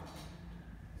bar?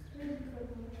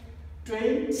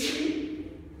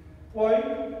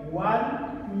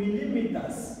 20.1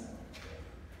 millimeters.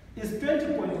 It's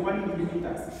 20.1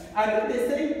 millimeters. And they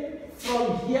say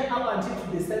from here up until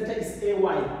to the center is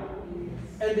AY.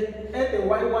 And the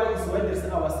YY is where there's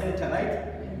our center, right?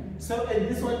 So in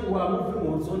this one we are moving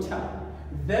horizontal.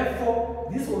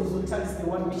 Therefore, this horizontal is the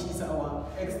one which is our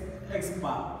x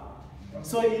bar.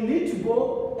 So you need to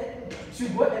go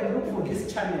and look for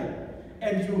this channel,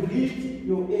 and you read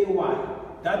your AY.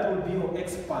 That will be your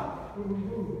x bar.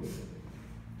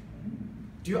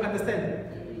 Do you understand?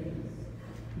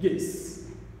 Yes.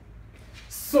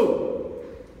 So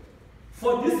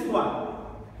for this one,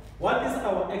 what is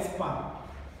our x bar?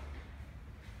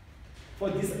 For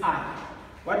this I,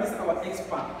 what is our x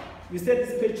bar? You said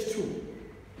it's page 2.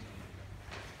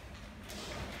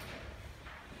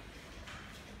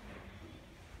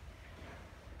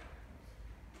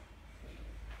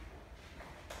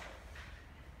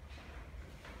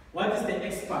 What is the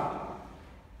x bar?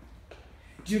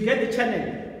 Do you get the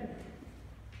channel?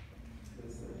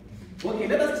 Okay,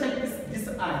 let us check this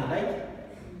I, right?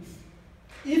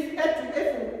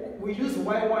 If we use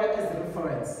YY as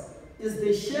reference, is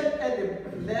the shape at the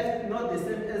left not the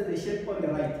same as the shape on the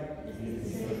right?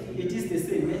 It is the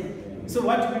same, eh? So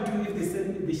what do we do if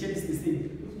the shape is the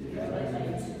same?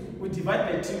 We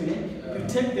divide by 2, eh? You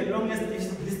take the longest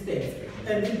distance.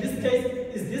 And in this case,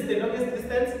 is this the longest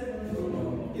distance?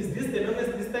 Is this the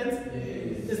longest distance?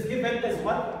 Yes. Is given as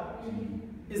what?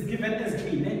 Is given as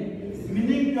green. Eh?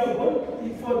 Meaning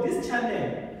for this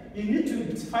channel, you need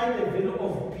to find the value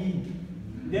of B.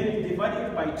 Then you divide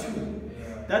it by 2.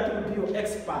 That will be your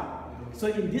x bar. So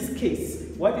in this case,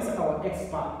 what is our x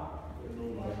bar?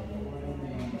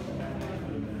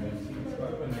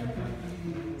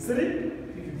 3?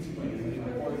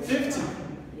 50.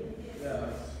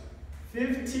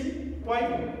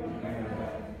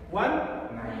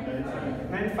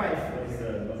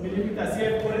 50.195 millimeters. You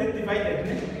have already divided.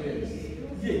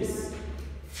 Yes.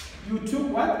 You took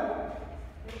what?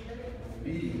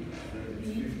 B.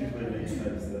 It's 50 by 95.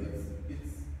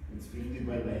 It's 50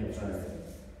 by 95.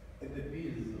 The B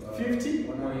is 50?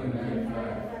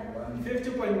 195. 50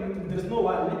 point, there's no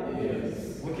 1, eh?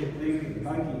 Yes. Okay,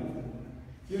 thank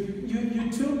you.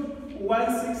 You took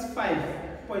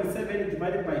 165.7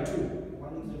 divided by 2.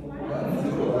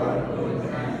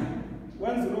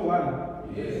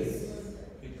 101. Yes.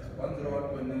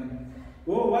 101.9.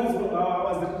 Oh, 10. I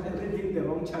was reading the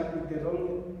wrong chart, the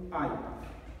wrong I.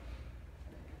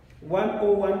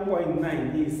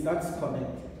 101.9. Yes, that's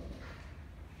correct.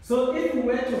 So if we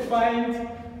were to find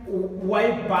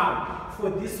Y bar for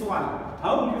this one,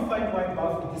 how would you find Y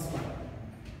bar for this one?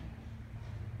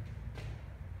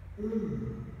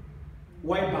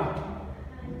 Y bar.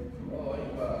 Oh,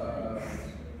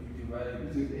 you divide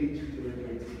It's 8 divided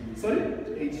by 2. Sorry?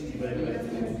 8 divided by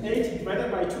 2. 8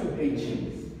 divided by 2. 8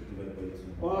 divided by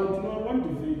 2. Oh, I do not want the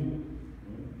value.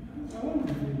 I want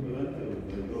the value.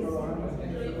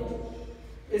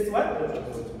 It's what?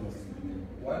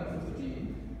 150.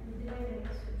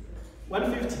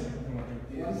 150.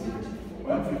 Yes.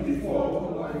 154.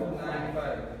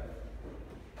 195.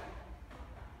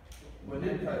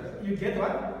 195. You get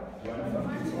what?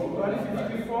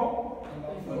 154.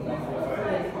 45.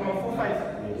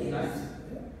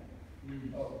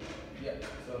 Oh, yeah.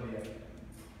 Sorry.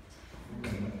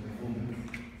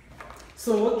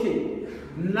 So, okay.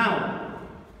 Now,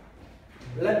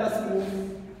 let us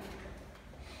move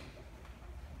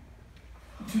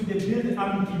to the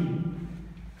build-up beam.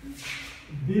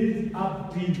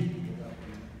 Build-up beam.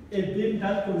 A beam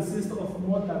that consists of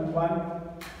more than one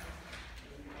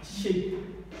shape.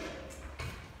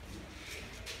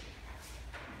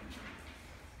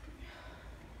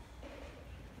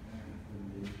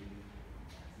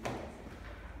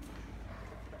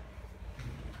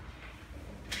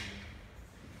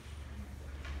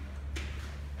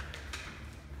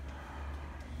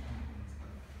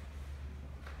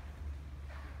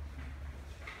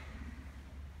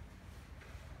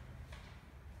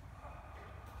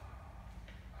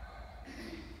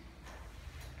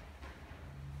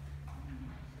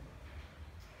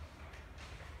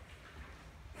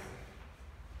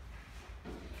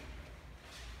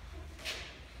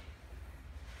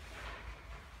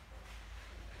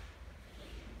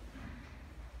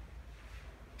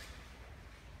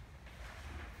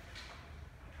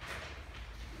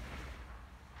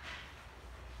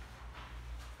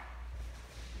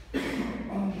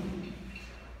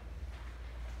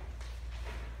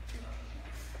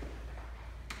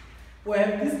 We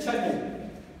have this channel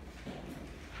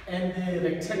and the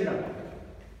rectangle.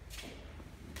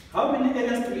 How many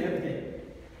areas do we have there?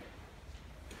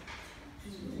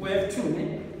 We have 2.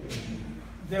 Eh?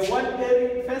 The one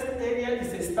area, first area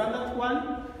is a standard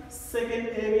one. Second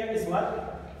area is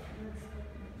what?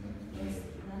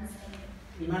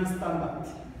 Non-standard.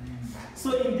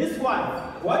 So in this one,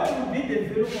 what will be the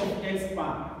value of x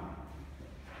bar?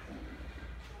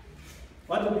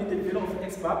 What will be the value of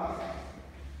x bar?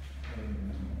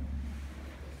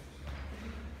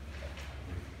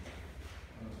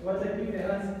 What I give the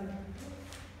answer?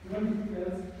 You want to give the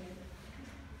answer?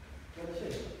 What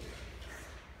shape?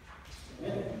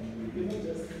 Yeah, you know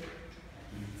just.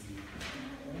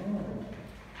 Oh.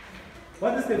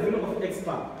 What is the value of x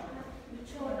bar?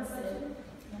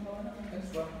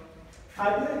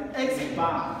 X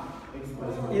bar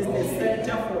is the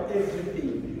center for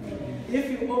everything. If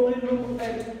you only look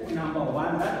at number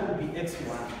 1, that will be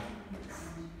x1.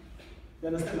 You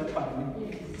understand that part?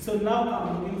 So now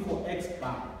I'm looking for x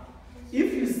bar.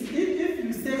 If you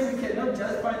say we cannot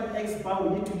just find x bar, we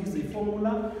need to use a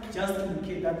formula. Just to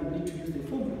indicate that we need to use the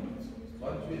formula.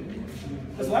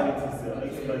 120. That's what? X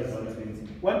bar is 120.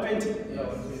 120. Yeah,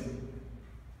 120.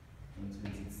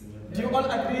 Do you all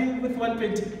agree with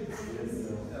 120? Yes,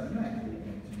 sir.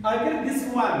 I agree this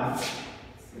one.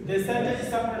 The center is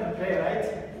somewhere there, right?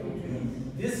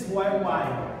 This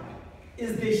y.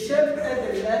 Is the shape at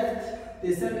the left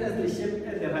the same as the shape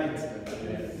at the right?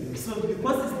 So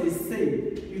because it's the same,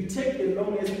 you take the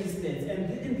longest distance.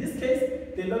 And in this case,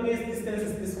 the longest distance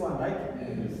is this one, right?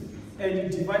 Yes. And you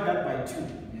divide that by 2.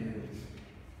 Yes.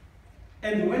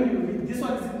 And when you read, this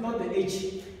one is not the h.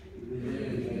 Yes.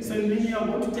 So meaning you are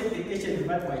going to take the h and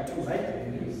divide by 2, right?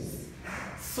 Yes.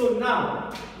 So now,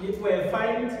 it will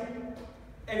find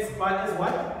x bar as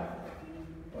what?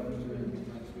 120.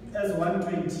 As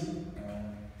 120.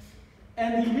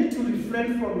 And you need to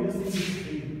refrain from using this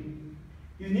thing.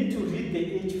 You need to read the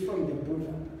h from the book.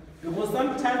 Because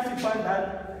sometimes you find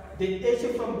that the h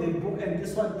from the book and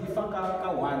this one differ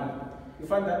 1. You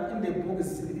find that in the book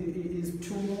is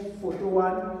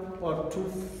 241 or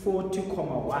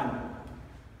 240,1.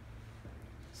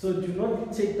 So do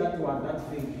not take that one, that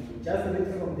thing. Just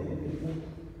read from the book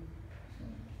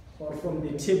or from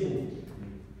the table.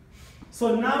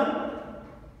 So now,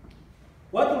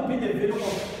 what will be the value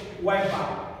of y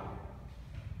bar?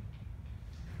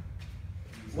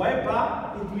 Y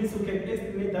bar, it means we can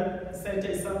estimate that center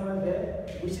is somewhere there,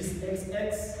 which is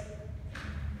xx.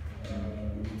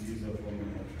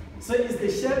 So is the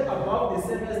shape above the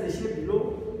same as the shape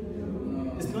below?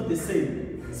 No. It's not the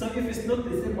same. So if it's not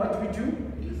the same, what we do?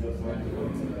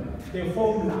 The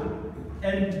formula.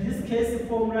 And in this case, the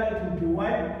formula, it will be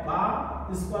y bar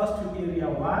is equals to area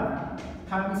 1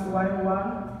 times y1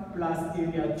 plus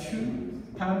area 2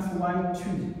 times y2.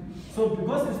 So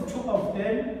because it's 2 of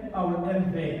them, I will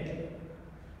end there.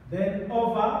 Then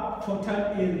over total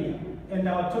area. And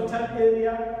our total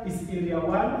area is area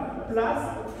 1 plus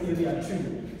area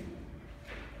 2.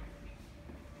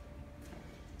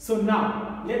 So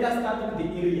now, let us start with the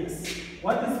areas.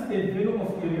 What is the value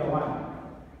of area 1?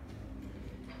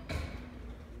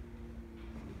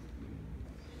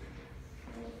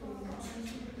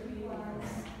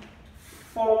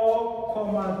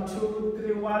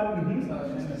 4,231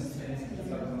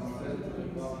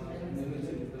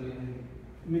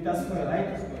 meters square,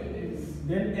 right?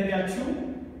 Then area 2.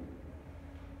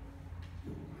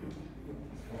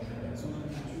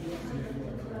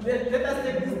 Let us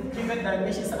take these given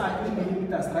dimensions are in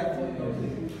millimeters, right?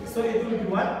 So it will be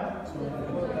what?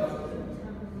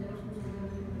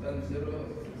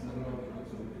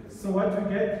 So what you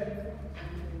get?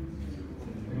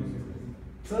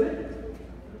 Sorry?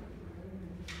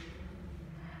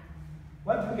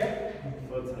 What do you get?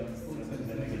 4 times 10 to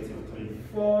the negative 3.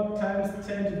 4 times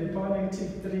 10 to the power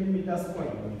negative 3 meters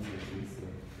squared.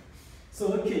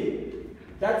 So, okay,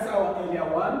 that's our area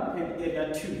 1 and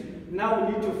area 2. Now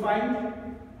we need to find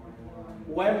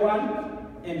y1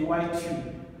 and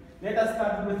y2. Let us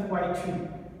start with y2.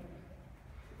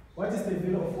 What is the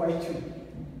value of y2?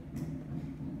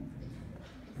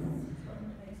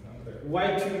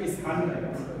 y2 is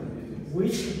 100,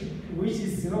 which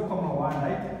is 0,1,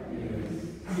 right?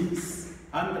 Yes.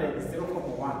 100 is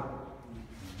 0,1.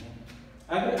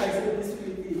 I said this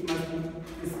it must be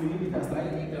this millimeters,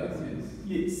 right?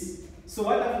 Yes. So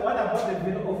what about the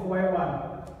value of y1?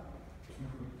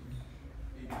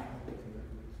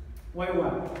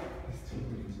 y1?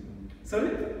 Sorry?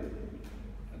 I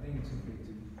think it's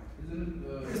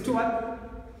 250. It's to what?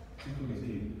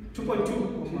 2.2?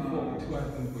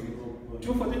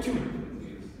 242.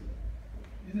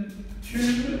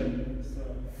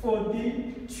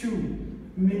 242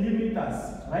 millimeters,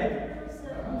 right?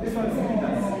 This one is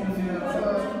meters.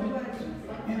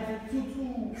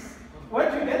 What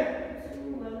do you get?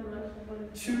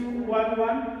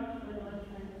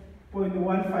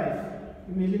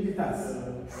 211.15 millimeters.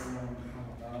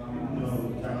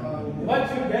 What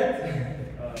do you get?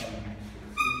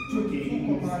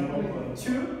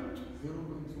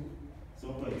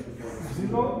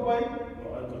 0.24.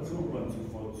 Oh, I got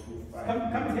 0.2425. Come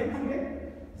here.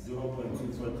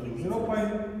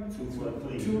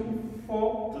 0.243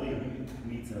 0.243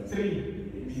 meters. 3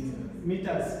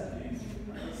 meters.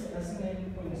 That's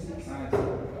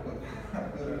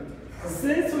 9.6.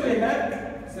 Since we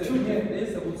have So two,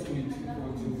 they're supposed to be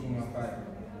 2.2,5.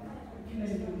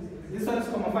 this one is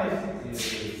 0.5. Yes.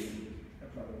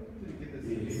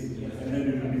 And then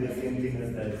it will be the same thing as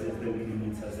that, just the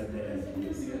millimeters at the end.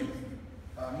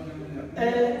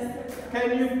 Can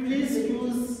you please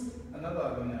use, Another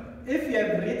one. if you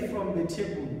have read from the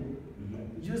table,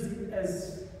 use it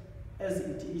as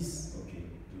it is. Okay,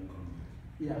 don't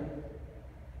convert. Yeah.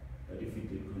 But if you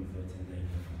did convert and then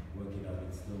work it out,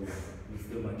 we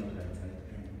still mark it right side.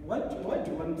 What do you want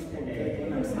to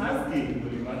convert? I'm asking,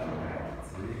 will you mark it right?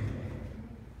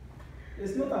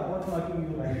 It's not about marking you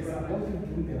right, it's about you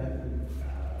doing the right thing.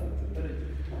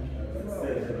 The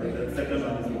second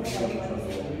one is more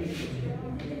transform.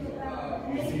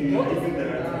 What is it the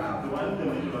right one? The one in the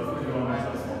middle was the one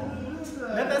transform.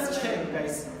 Let us check,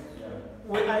 guys.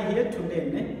 We are here to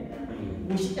learn.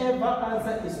 Whichever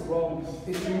answer is wrong,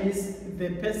 it means the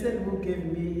person who gave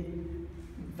me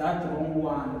that wrong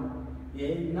one,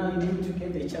 now you need to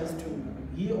get a chance to,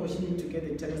 he or she need to get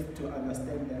a chance to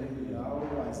understand that how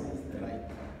was it right.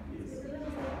 Yes.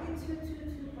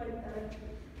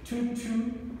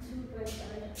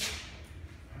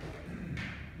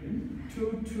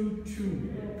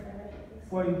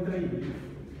 222.3.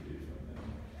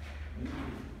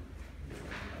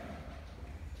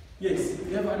 Yes,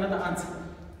 you have another answer.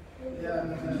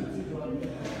 Yeah.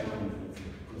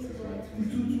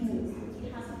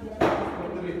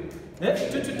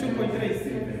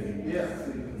 222.3. Yeah.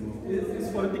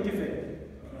 It's for the given.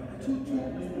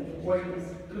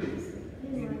 2.3.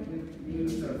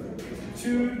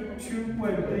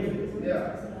 2.3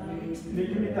 Yeah.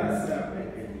 millimeters.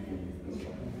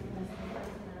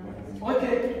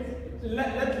 Okay,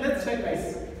 let's check,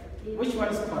 guys. Which one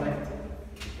is correct?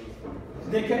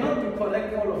 They cannot be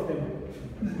correct, all of them.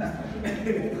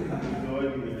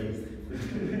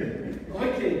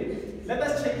 Okay, let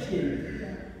us check here.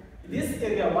 This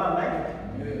area 1, right?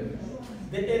 Yeah.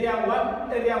 The area 1,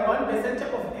 the center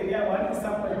of area 1 is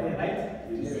somewhere there, right?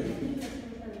 Yeah.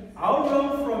 How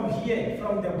long from here,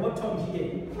 from the bottom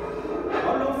here?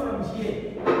 How long from here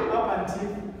up until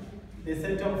the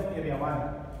center of area 1?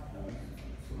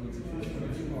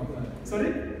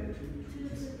 Sorry?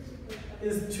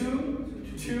 Is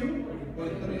 2.3.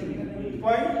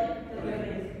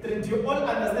 Do you all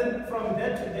understand from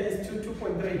there to there is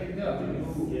 2.3? Yeah.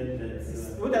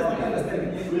 Who does not understand?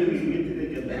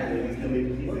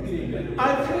 I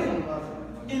think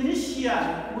initially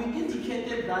we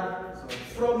indicated that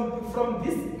from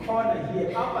this corner here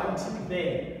up until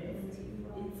there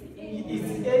is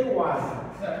A1.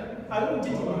 I will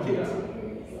indicate.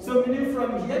 So meaning from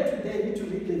here to there you need to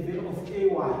read the value of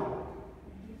A1.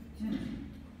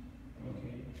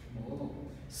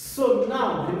 So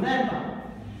now remember,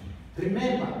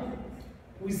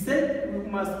 we said we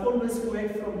must always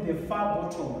work from the far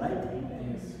bottom, right?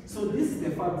 Yes. So this is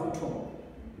the far bottom.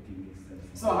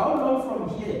 So how long from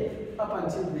here up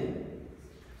until there?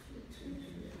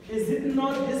 Is it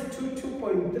not this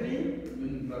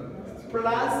 2.3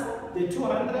 plus the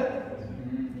 200?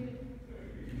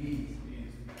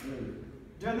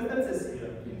 Do you understand this?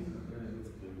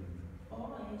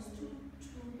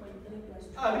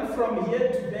 From here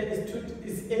to there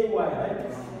is AY,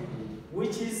 right?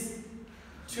 Which is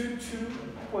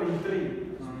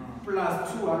 22.3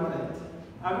 plus 200.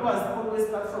 I was always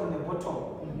start from the bottom.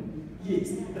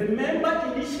 Yes.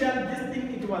 Remember initially this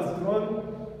thing it was drawn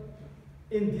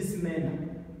in this manner.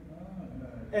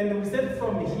 And we said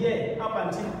from here up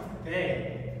until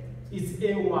there is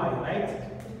AY, right?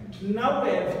 Now we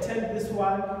have turned this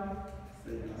one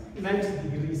 90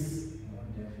 degrees.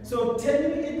 So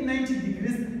turning it 90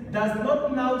 degrees does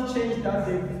not now change that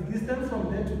the distance from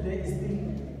there to there is still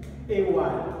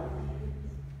AY.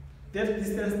 That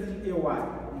distance is still AY.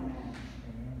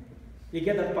 You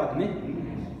get that part, ne?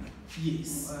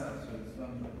 Yes.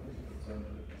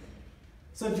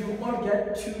 So do you all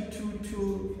get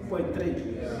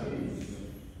 222.3? Yeah.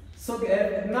 So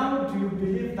now do you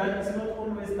believe that it's not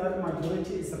always that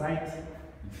majority is right?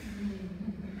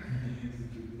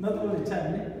 Not all the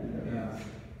time, ne? Yeah.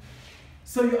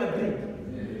 So you agree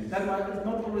Yes. that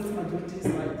not always majority is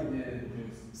right? Yes.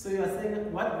 So you are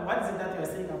saying, what is it that you are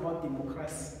saying about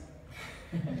democracy?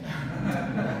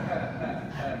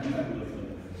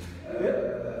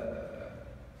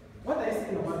 What are you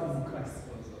saying about democracy?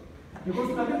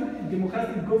 Because I think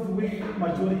democracy goes with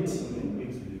majority.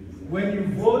 When you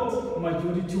vote,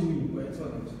 majority win.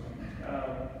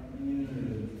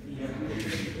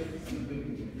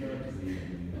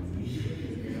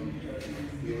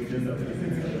 You will just have to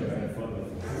simplify further.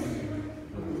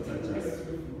 Such as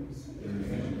in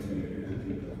relation to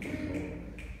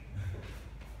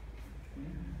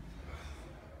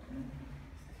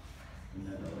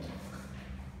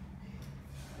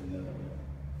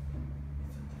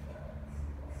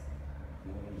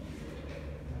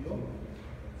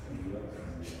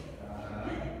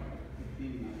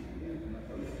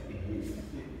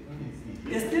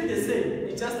It's still the same.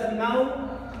 It's just that now.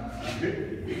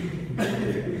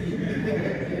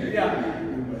 Yeah.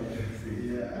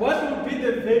 What would be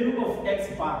the value of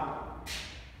x bar?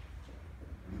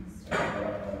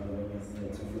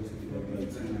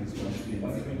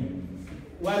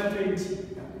 120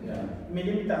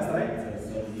 millimeters, right?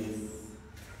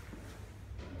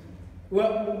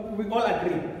 Well, we all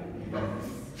agree.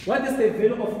 What is the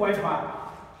value of y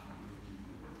bar?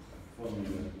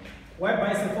 Y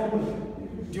bar is a formula.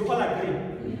 Do you all agree?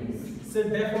 So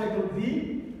therefore it will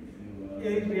be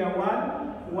area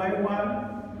 1,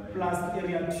 y1 plus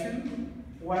area 2,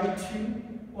 y2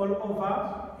 all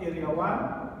over area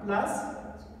 1 plus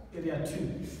area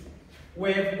 2.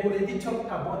 We have already talked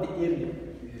about the area.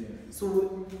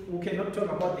 So we cannot talk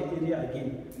about the area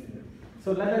again.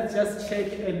 So let us just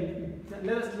check and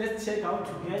let's check how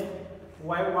to get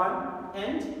y1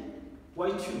 and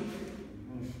y2.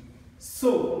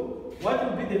 So what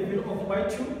will be the value of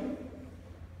y2?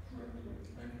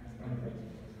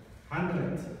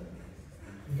 100.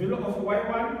 Value of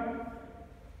y1?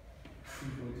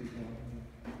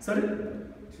 Sorry?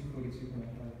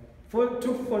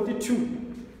 242.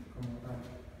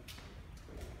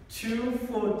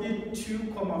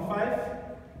 242.5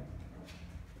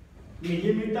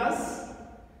 millimeters.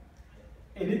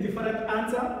 Any different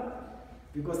answer?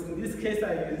 Because in this case,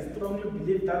 I strongly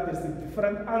believe that there's a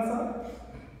different answer.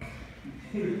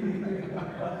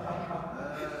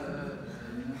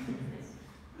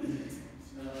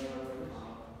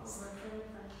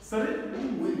 Sorry?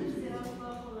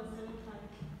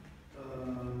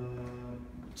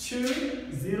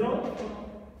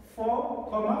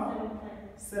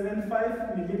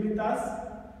 204.75 millimeters.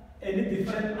 Any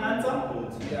different answer?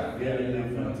 Yeah, very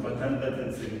different.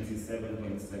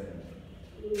 177.7.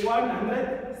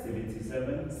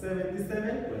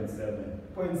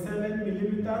 177.7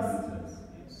 millimeters.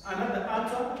 Another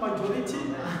answer, majority.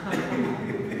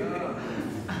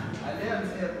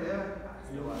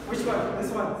 Which one?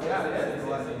 This one? Yeah,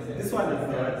 This one?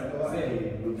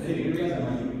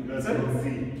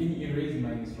 Can you erase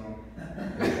mine strong?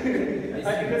 I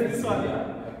guess this one.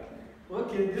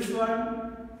 Okay, this one.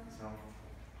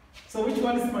 So which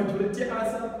one is majority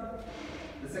answer?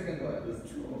 The second one was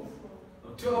 204.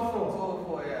 204.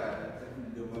 204, yeah.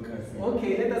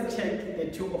 Okay, let us check the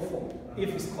 204 if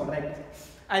it's correct.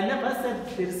 I never said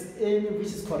there's any which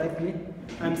is correctly.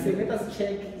 I'm saying let us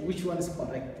check which one is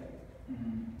correct.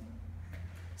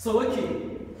 So okay,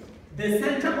 the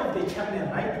center of the channel,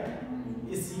 right,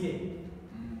 is here.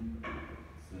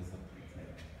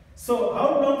 So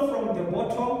how long from the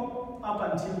bottom up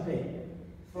until there?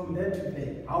 From there to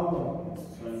there, how long?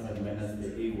 200 minus the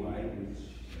AY, which...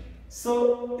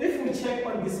 So if we check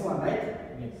on this one, right?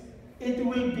 Yes. It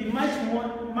will be much more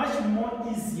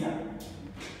easier.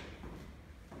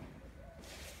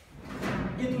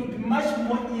 It will be much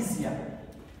more easier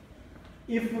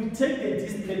if we take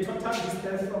the total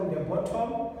distance from the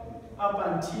bottom up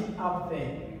until up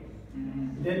there.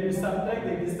 Then you subtract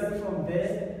the distance from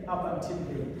there up until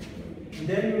there.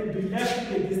 Then you'll be left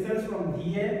with the distance from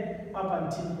here up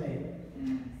until there.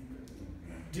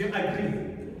 Do you agree?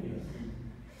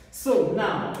 So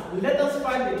now, let us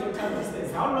find the total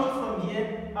distance. How long from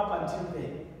here up until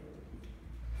there?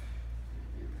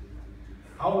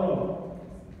 How long?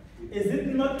 Is it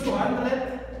not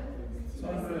 200?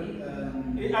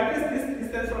 200. I guess this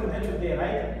distance from there to there,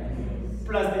 right?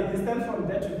 Plus the distance from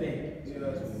there to there.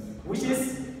 Which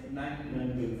is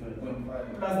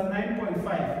 9.5. plus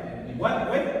 9.5.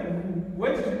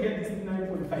 Where did you get this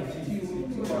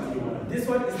 9.5? This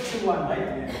one is 2.1,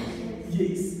 right?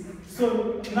 Yes.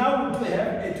 So now we do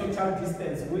have a total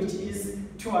distance, which is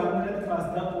 200 plus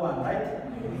that one, right?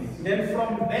 Then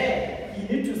from there, you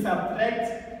need to subtract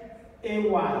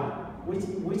AY, which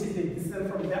is the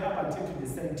distance from there up until to the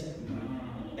center.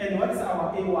 And what is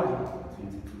our AY?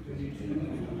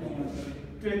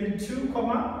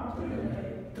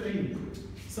 22,3.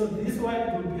 So this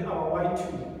one will be our Y2.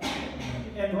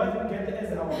 And what we get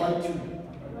as our Y2?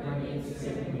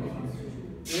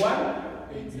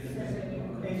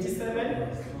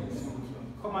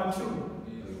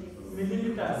 187.2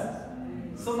 millimeters.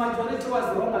 So majority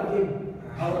was wrong again.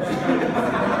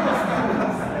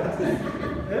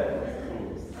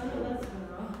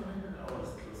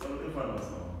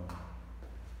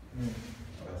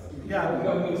 Yeah,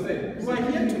 No, say. we are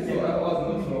here today. So I was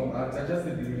not wrong. I just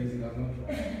said the erasing, I was not wrong.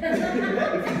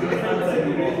 If you don't answer,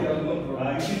 you're wrong.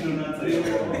 If you don't answer, you're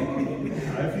wrong.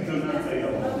 If you don't answer,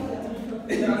 you're wrong.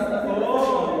 Oh,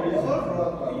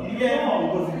 Yeah,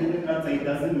 because if you didn't answer, it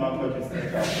doesn't mark what you said.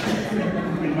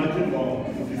 Imagine wrong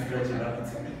if you stretch it out.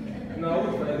 No, I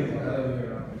would try it the other way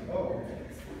around. Oh.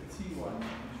 T1.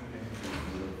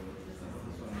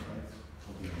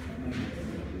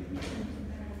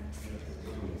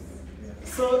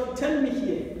 so tell me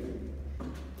here,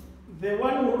 the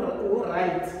one who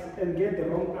writes and get the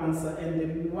wrong answer, and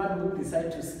the one who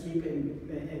decide to skip and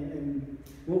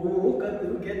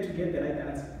who get to get the right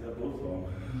answer. They're both wrong.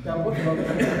 They are both wrong.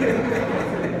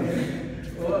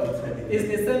 Well, it's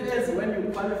the same as when you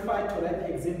qualify to write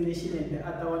the examination and the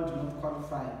other one do not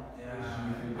qualify.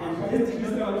 And this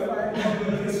is qualify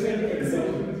this really exam.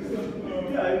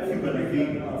 Yeah, if you're going to think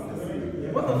it's the same.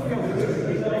 Both of you are going to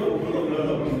be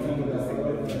That's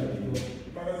fun.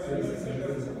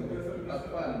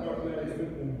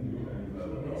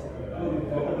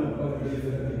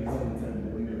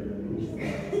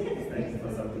 Thanks for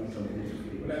something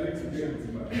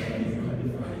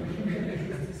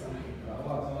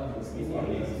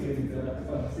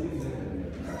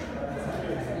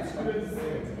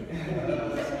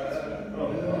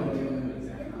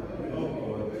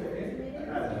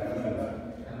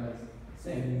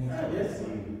yes.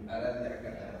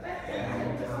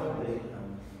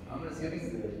 I'm just getting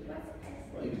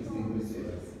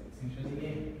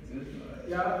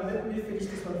Yeah, let me finish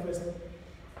this one first.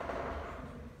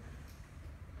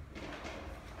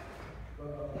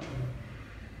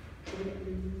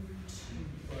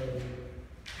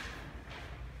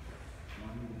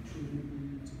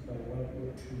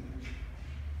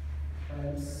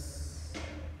 Times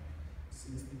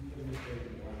 63.1.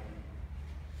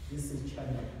 This is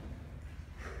channel.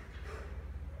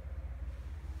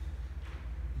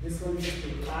 This one is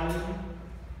the I.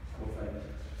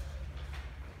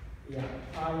 Yeah,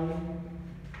 I.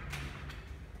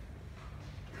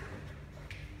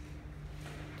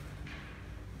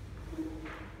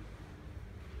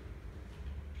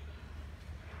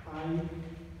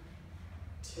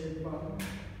 Table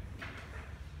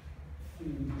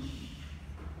finish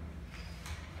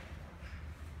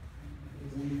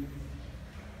with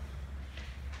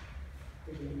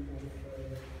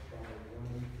 345 by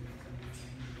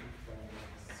 152 by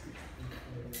 64.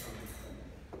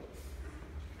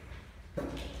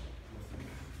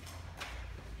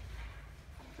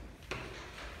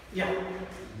 Yeah,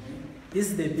 this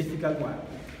is the difficult one.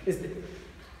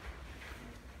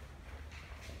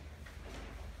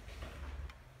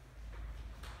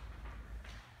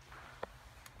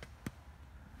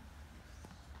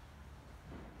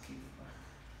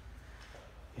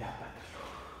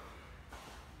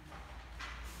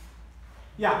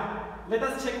 Yeah, let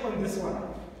us check on this one.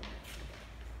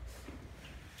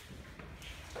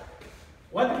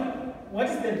 What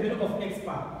is the value of x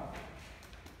bar?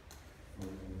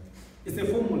 It's a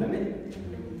formula, right?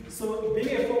 So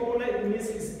being a formula, it means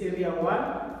it's area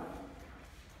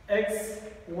 1,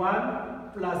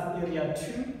 x1 plus area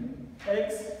 2,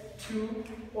 x2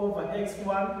 over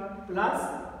x1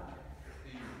 plus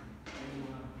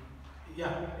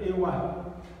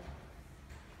a1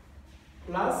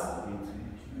 plus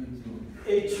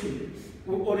a2.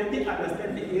 We already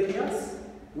understand the areas,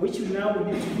 which now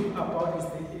we need to look about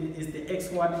is the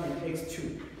x1 and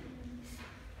x2.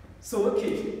 So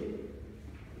okay,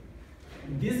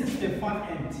 this is the far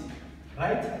end,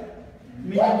 right?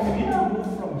 Meaning we need to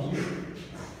move from here.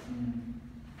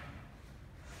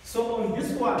 So on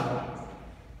this one,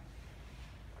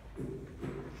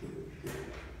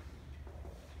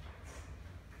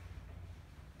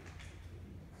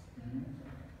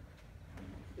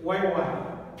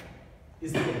 y1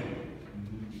 is there.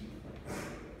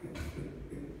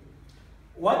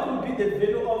 What will be the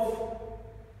value of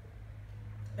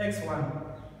x1?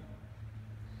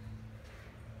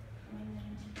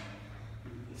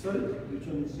 Sorry? Which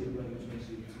one is shape 1, which one is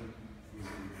shape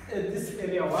 2? This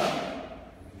area 1,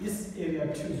 this area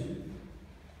 2.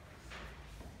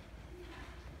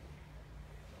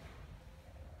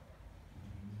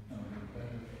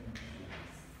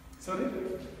 Sorry?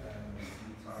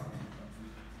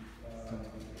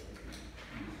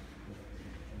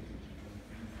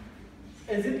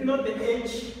 Is it not the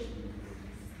h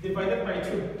divided by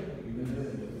 2?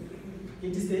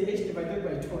 It is the h divided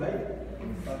by 2, right?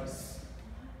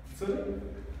 Sorry?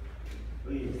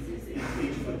 Oh yes, it's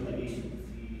H for the H.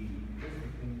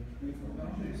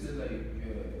 You said like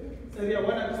Area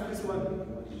 1 is this one.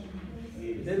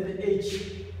 Then the H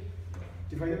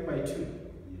divided by 2. Yes.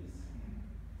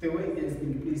 The way it has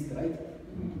been placed, right?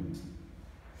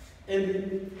 And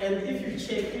if you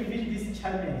check even this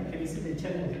channel, can you see the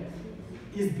channel?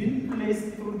 It's been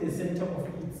placed through the center of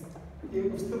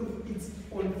through its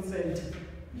own center.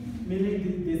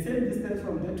 Meaning the same distance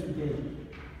from there to there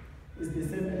is the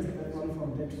same as that one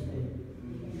from there to there.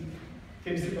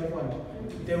 Can you see that one?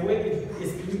 The way it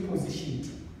is being positioned.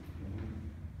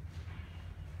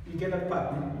 You get that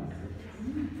part? No?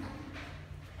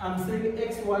 I'm saying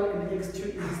x1 and x2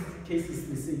 in this case is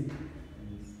the same.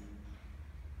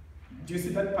 Do you see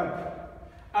that part?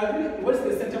 What's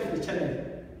the center of the channel?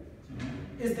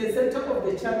 Is the center of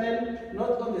the channel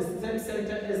not on the same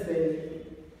center as the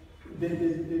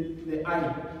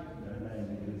eye?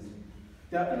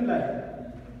 They are in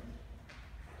line.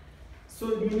 So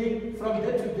meaning from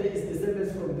there to there is the same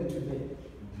as from there to there.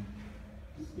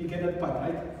 You get that part,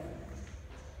 right?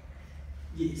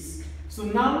 Yes. So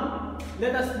now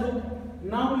let us look.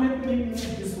 Now let me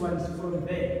move this one from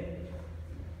there.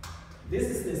 This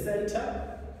is the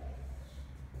center.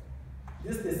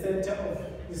 This is the center of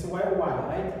this YY,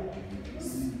 right?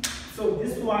 So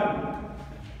this one,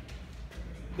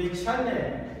 the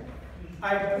channel,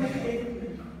 I put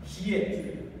it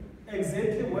here,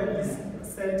 exactly where this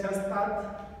center starts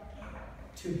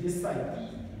to this side.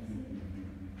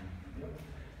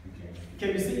 Can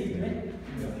you see it, right?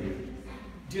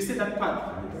 Do you see that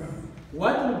part?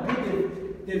 What will be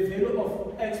the value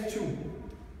of x2?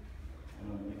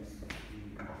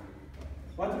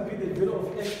 What will be the value of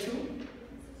x2?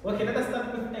 Okay, let us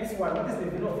start with x1. What is the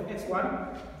value of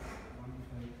x1?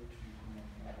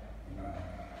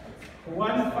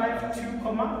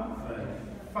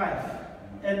 152,5.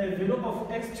 And the value of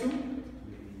x2?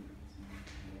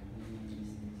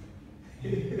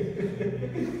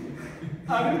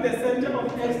 I mean the center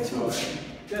of x2.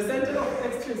 The center of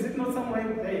x2, is it not somewhere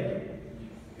there?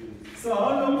 So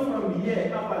how long from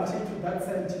here up until to that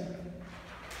center?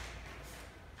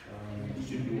 It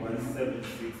should be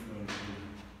 176.3.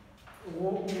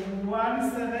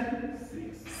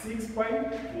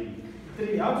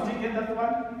 176.3. How did you get that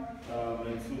one? I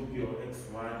took your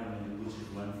x1 which is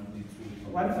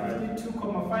 152.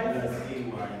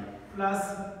 152,5 plus plus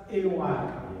ay. AY.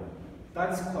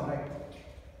 That's correct.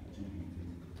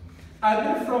 And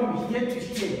then from here to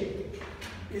here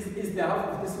is the half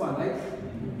of this one, right?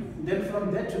 Then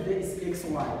from there to there is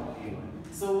XY.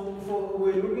 So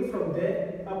we're looking from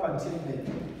there up until there.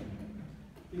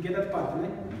 You get that part,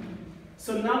 right?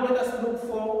 So now let us look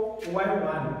for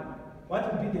Y1.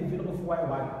 What would be the value of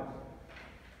Y1?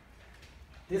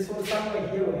 This one somewhere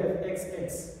here we have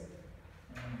XX.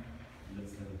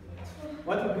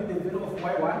 What would be the value of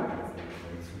Y1?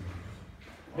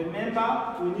 Remember,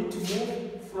 we need to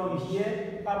move from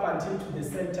here up until to the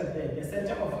center there. The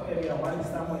center of area 1 is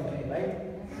somewhere there, right?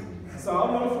 So how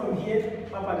long from here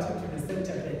up until to the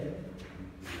center there?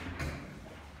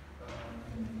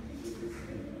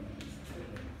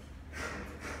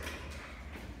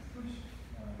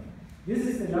 This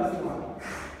is the last one.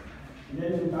 And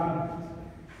then we're done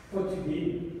for today.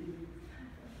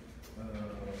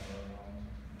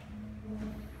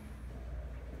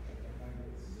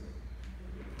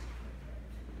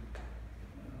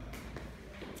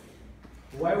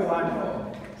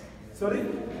 Y1. Sorry?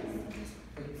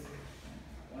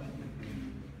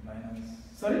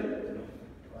 Sorry?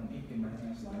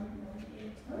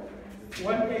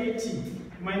 180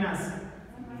 minus.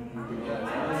 I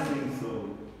think so.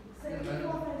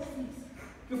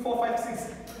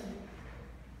 456.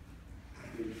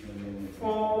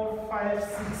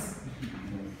 456.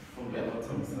 From the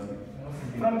bottom, sir.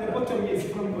 From the bottom, yes,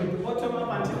 from the bottom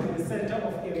up until the center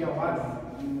of area 1.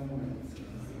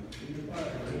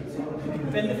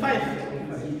 25.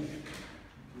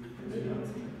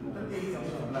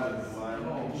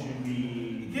 Should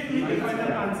be. Give me the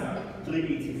final answer.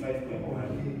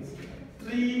 385.1.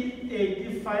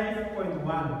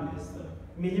 385.1 Yes, sir.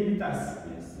 millimeters.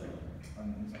 Yes, sir.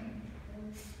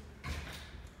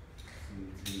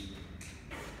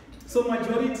 So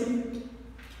majority,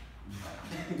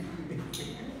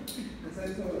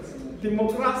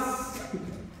 democracy.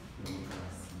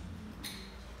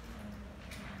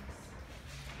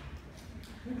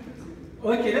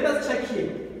 Okay, let us check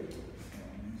here.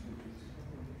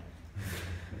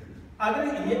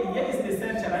 Here is the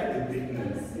center, right?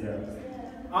 Thickness, yeah.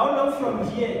 How long from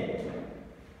here?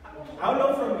 How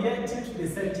long from here until to the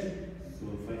center? So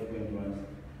 5.1.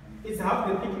 It's half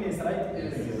the thickness, right?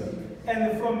 Yes.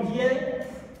 And from here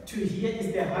to here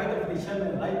is the height of the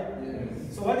channel, right?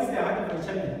 Yes. So what is the height of the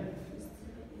channel?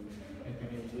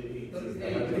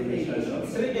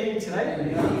 380, right?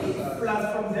 Plus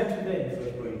from there to there.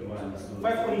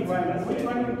 5.1. Which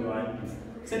one?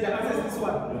 So the answer is this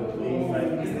one.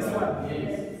 Is this one?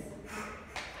 Yes.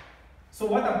 So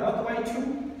what about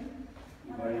y2?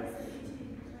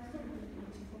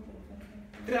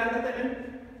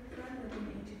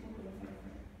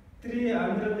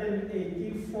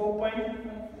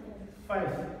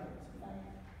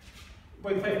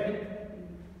 384.5.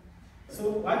 So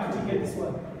why did you get this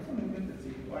one?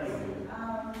 Why? I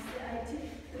took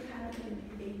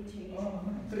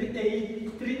 380.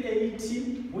 380,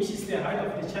 which is the height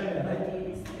of the channel,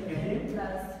 right?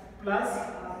 Plus,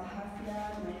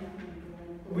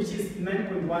 which is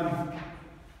 9.1,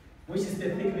 which is the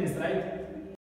thickness, right?